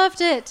dog. I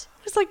loved it.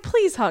 I was like,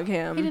 please hug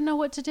him. He didn't know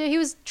what to do. He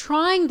was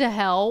trying to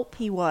help.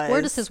 He was.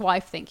 Where does his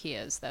wife think he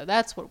is though?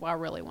 That's what I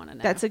really want to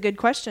know. That's a good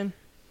question.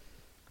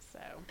 so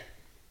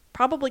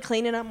Probably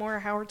cleaning up more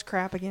of Howard's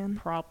crap again.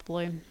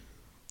 probably.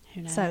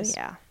 Who knows? So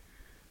yeah.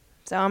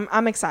 So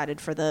I'm excited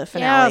for the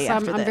finale. Yes,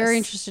 after I'm this. very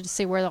interested to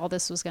see where all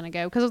this was going to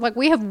go because like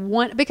we have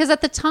one because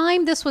at the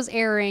time this was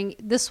airing,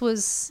 this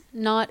was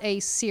not a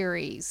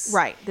series.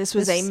 Right. This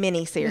was a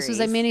mini series. This was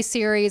a mini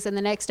series, and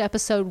the next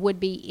episode would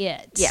be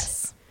it.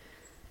 Yes.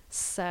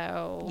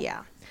 So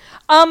Yeah.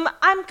 I'm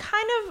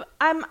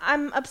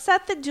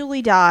upset that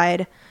Dooley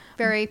died,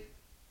 very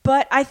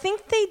but I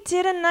think they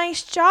did a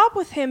nice job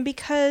with him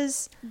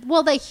because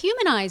well. They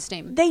humanized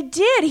him. they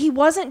did. He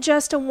wasn't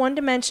just a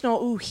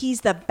one-dimensional, ooh, he's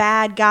the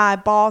bad guy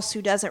boss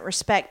who doesn't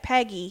respect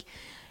Peggy.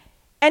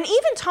 And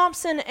even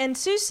Thompson and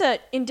Sousa,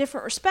 in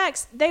different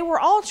respects, they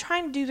were all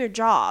trying to do their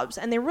jobs,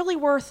 and they really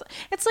were.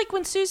 It's like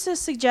when Sousa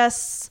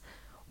suggests,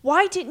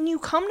 why didn't you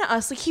come to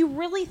us? Like, he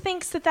really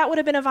thinks that would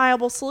have been a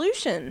viable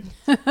solution.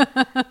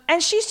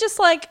 And she's just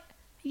like,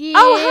 Yeah,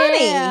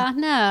 honey.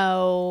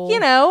 no. you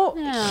know,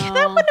 No.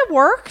 that wouldn't have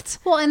worked.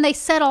 Well, and they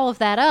set all of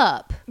that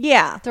up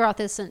Yeah. throughout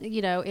this,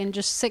 in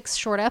just 6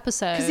 short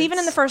episodes. Because even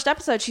in the first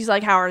episode, she's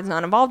like, Howard's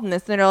not involved in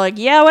this. And they're like,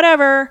 yeah,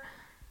 whatever.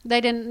 they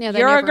didn't. Yeah, they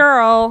You're a never-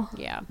 girl.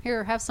 Yeah,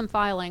 here, have some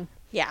filing.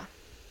 Yeah.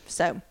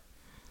 So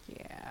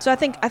Yeah. I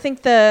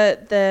think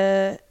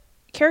the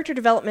character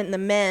development in the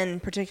men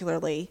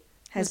particularly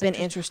has been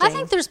interesting. I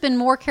think there's been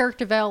more character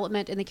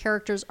development in the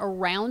characters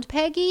around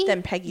Peggy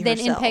Than Peggy than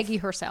in herself. Peggy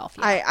herself.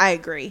 Yeah. I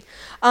agree.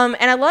 And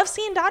I love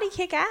seeing Dottie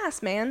kick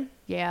ass, man.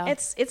 Yeah.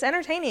 It's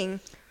entertaining.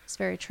 It's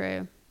very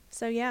true.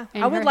 So yeah.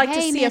 And I would her, like to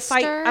 "Hey, see a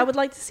fight. mister." I would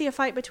like to see a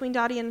fight between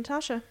Dottie and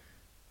Natasha.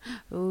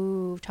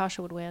 Ooh, Tasha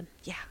would win.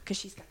 Yeah, because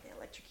she's got the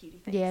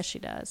electrocuty thing. Yeah, she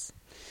does.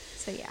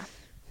 So yeah.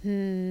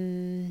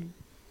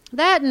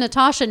 That and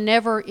Natasha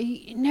never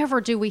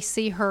do we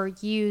see her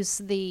use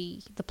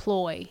the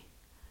ploy.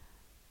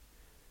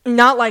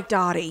 Not like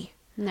Dottie.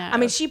 No. I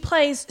mean, she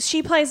plays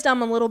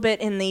dumb a little bit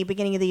in the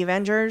beginning of the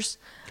Avengers.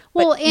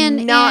 Well, but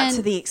and not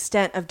to the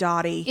extent of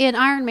Dottie. in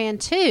Iron Man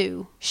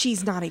 2.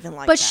 She's not even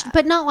like But that.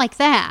 but not like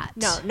that.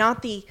 No,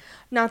 not the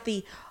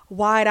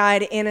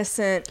wide-eyed,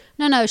 innocent.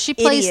 No, she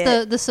plays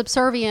Idiot. the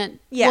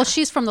subservient. Yeah. Well,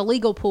 she's from the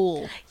legal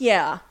pool.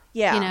 Yeah.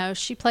 You know,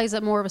 she plays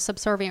a more of a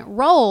subservient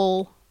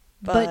role,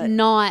 but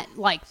not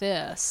like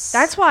this.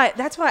 That's why,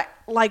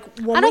 like,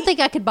 when I don't think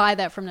I could buy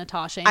that from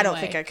Natasha anyway. I don't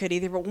think I could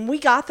either. But when we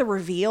got the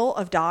reveal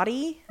of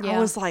Dottie, I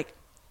was like,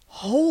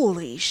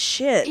 holy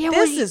shit,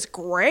 this is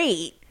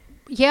great.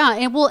 Yeah,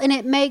 and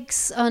it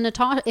makes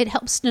Natasha. It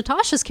helps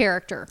Natasha's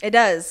character. It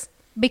does,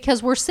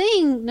 because we're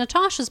seeing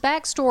Natasha's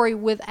backstory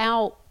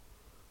without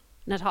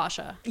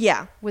Natasha.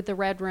 Yeah, with the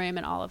Red Room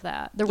and all of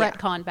that. The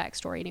retcon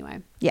backstory,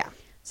 anyway. Yeah,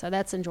 so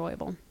that's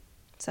enjoyable.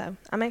 So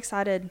I'm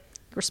excited.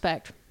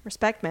 Respect,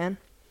 man.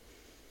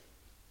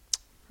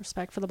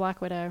 Respect for the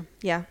Black Widow.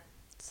 Yeah.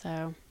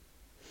 So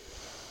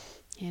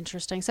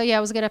interesting. So yeah,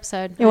 it was a good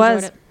episode. It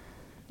was.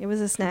 It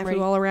was a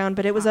snafu all around,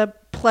 but it was a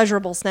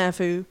pleasurable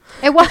snafu.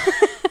 It was.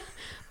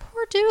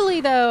 Poor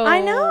Dooley, though. I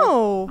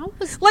know.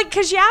 Like,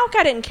 because Yauk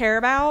I didn't care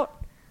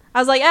about. I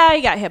was like,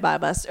 he got hit by a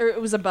bus. Or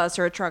it was a bus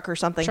or a truck or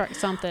something.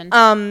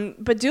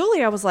 But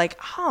Dooley, I was like,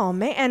 oh,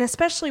 man. And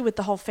especially with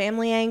the whole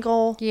family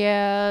angle.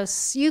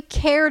 Yes. You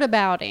cared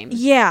about him.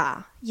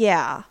 Yeah.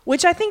 Yeah.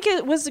 Which I think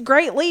it was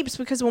great leaps,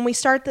 because when we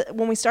start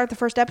the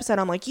first episode,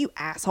 I'm like, you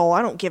asshole.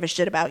 I don't give a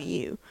shit about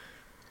you.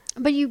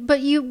 But you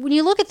when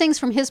you look at things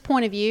from his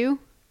point of view,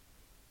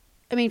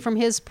 I mean, from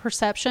his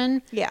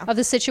perception of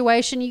the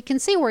situation, you can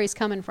see where he's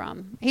coming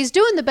from. He's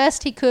doing the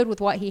best he could with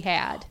what he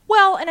had.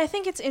 Well, and I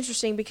think it's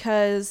interesting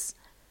because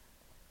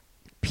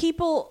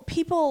people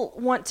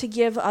want to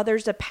give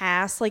others a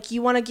pass. Like,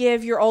 you want to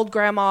give your old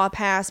grandma a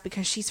pass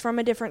because she's from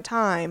a different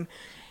time.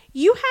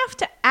 You have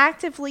to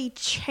actively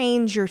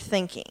change your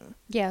thinking.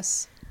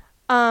 Yes.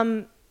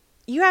 You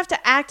have to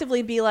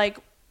actively be like,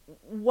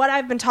 what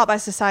I've been taught by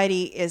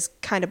society is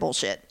kind of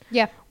bullshit.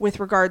 Yeah. With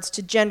regards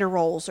to gender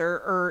roles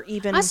or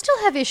even... I still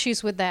have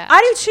issues with that. I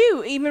do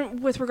too.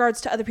 Even with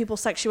regards to other people's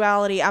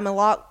sexuality, I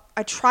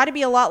try to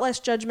be a lot less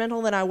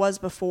judgmental than I was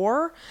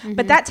before,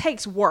 but that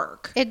takes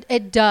work.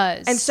 It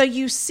does. And so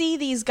you see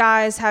these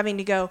guys having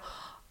to go,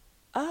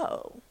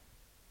 oh,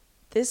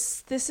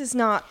 this is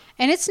not...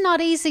 And it's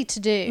not easy to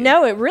do.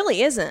 No, it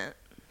really isn't.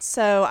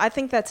 So I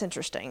think that's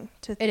interesting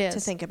to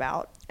think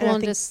about. And well, I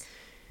think, just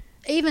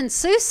even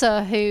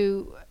Sousa,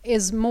 who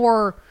is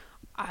more...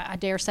 I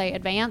dare say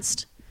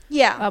advanced,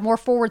 more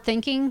forward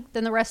thinking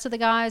than the rest of the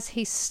guys,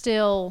 he's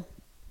still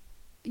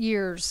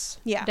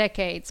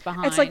decades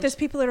behind. It's like those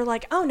people that are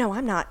like, oh no,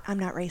 I'm not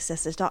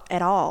racist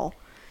at all,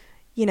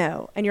 you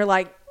know, and you're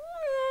like,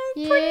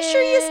 pretty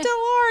sure you still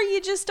are, you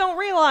just don't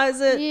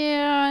realize it.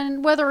 Yeah,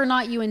 and whether or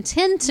not you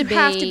intend to be, you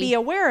have to be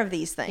aware of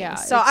these things. Yeah,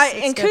 so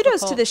and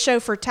kudos to the show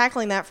for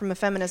tackling that from a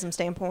feminism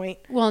standpoint.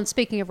 Well, and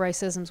speaking of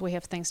racisms, we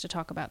have things to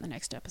talk about in the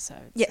next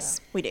episode. Yes,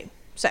 we do.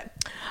 So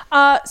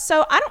I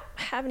don't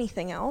have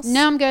anything else.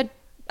 No, I'm good.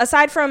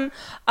 Aside from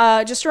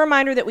just a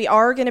reminder that we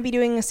are going to be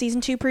doing a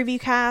season 2 preview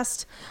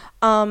cast.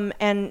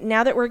 And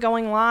now that we're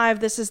going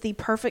live, this is the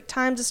perfect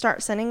time to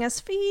start sending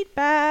us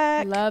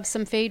feedback. Love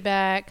some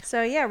feedback.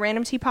 So yeah,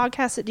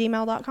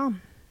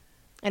 randomtpodcast@gmail.com.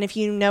 And if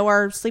you know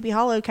our Sleepy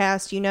Hollow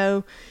cast, you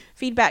know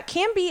feedback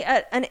can be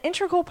an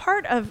integral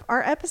part of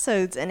our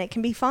episodes, and it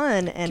can be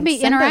fun and can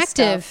be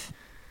interactive.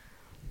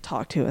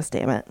 Talk to us,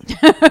 damn it.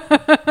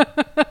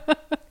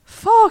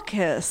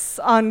 Focus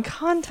on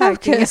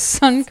contacting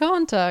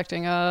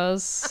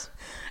us.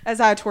 As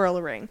I twirl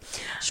a ring.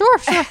 Sure.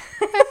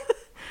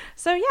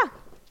 So, yeah.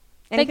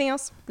 Anything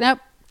else? Nope.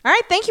 All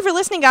right. Thank you for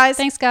listening, guys.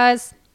 Thanks, guys.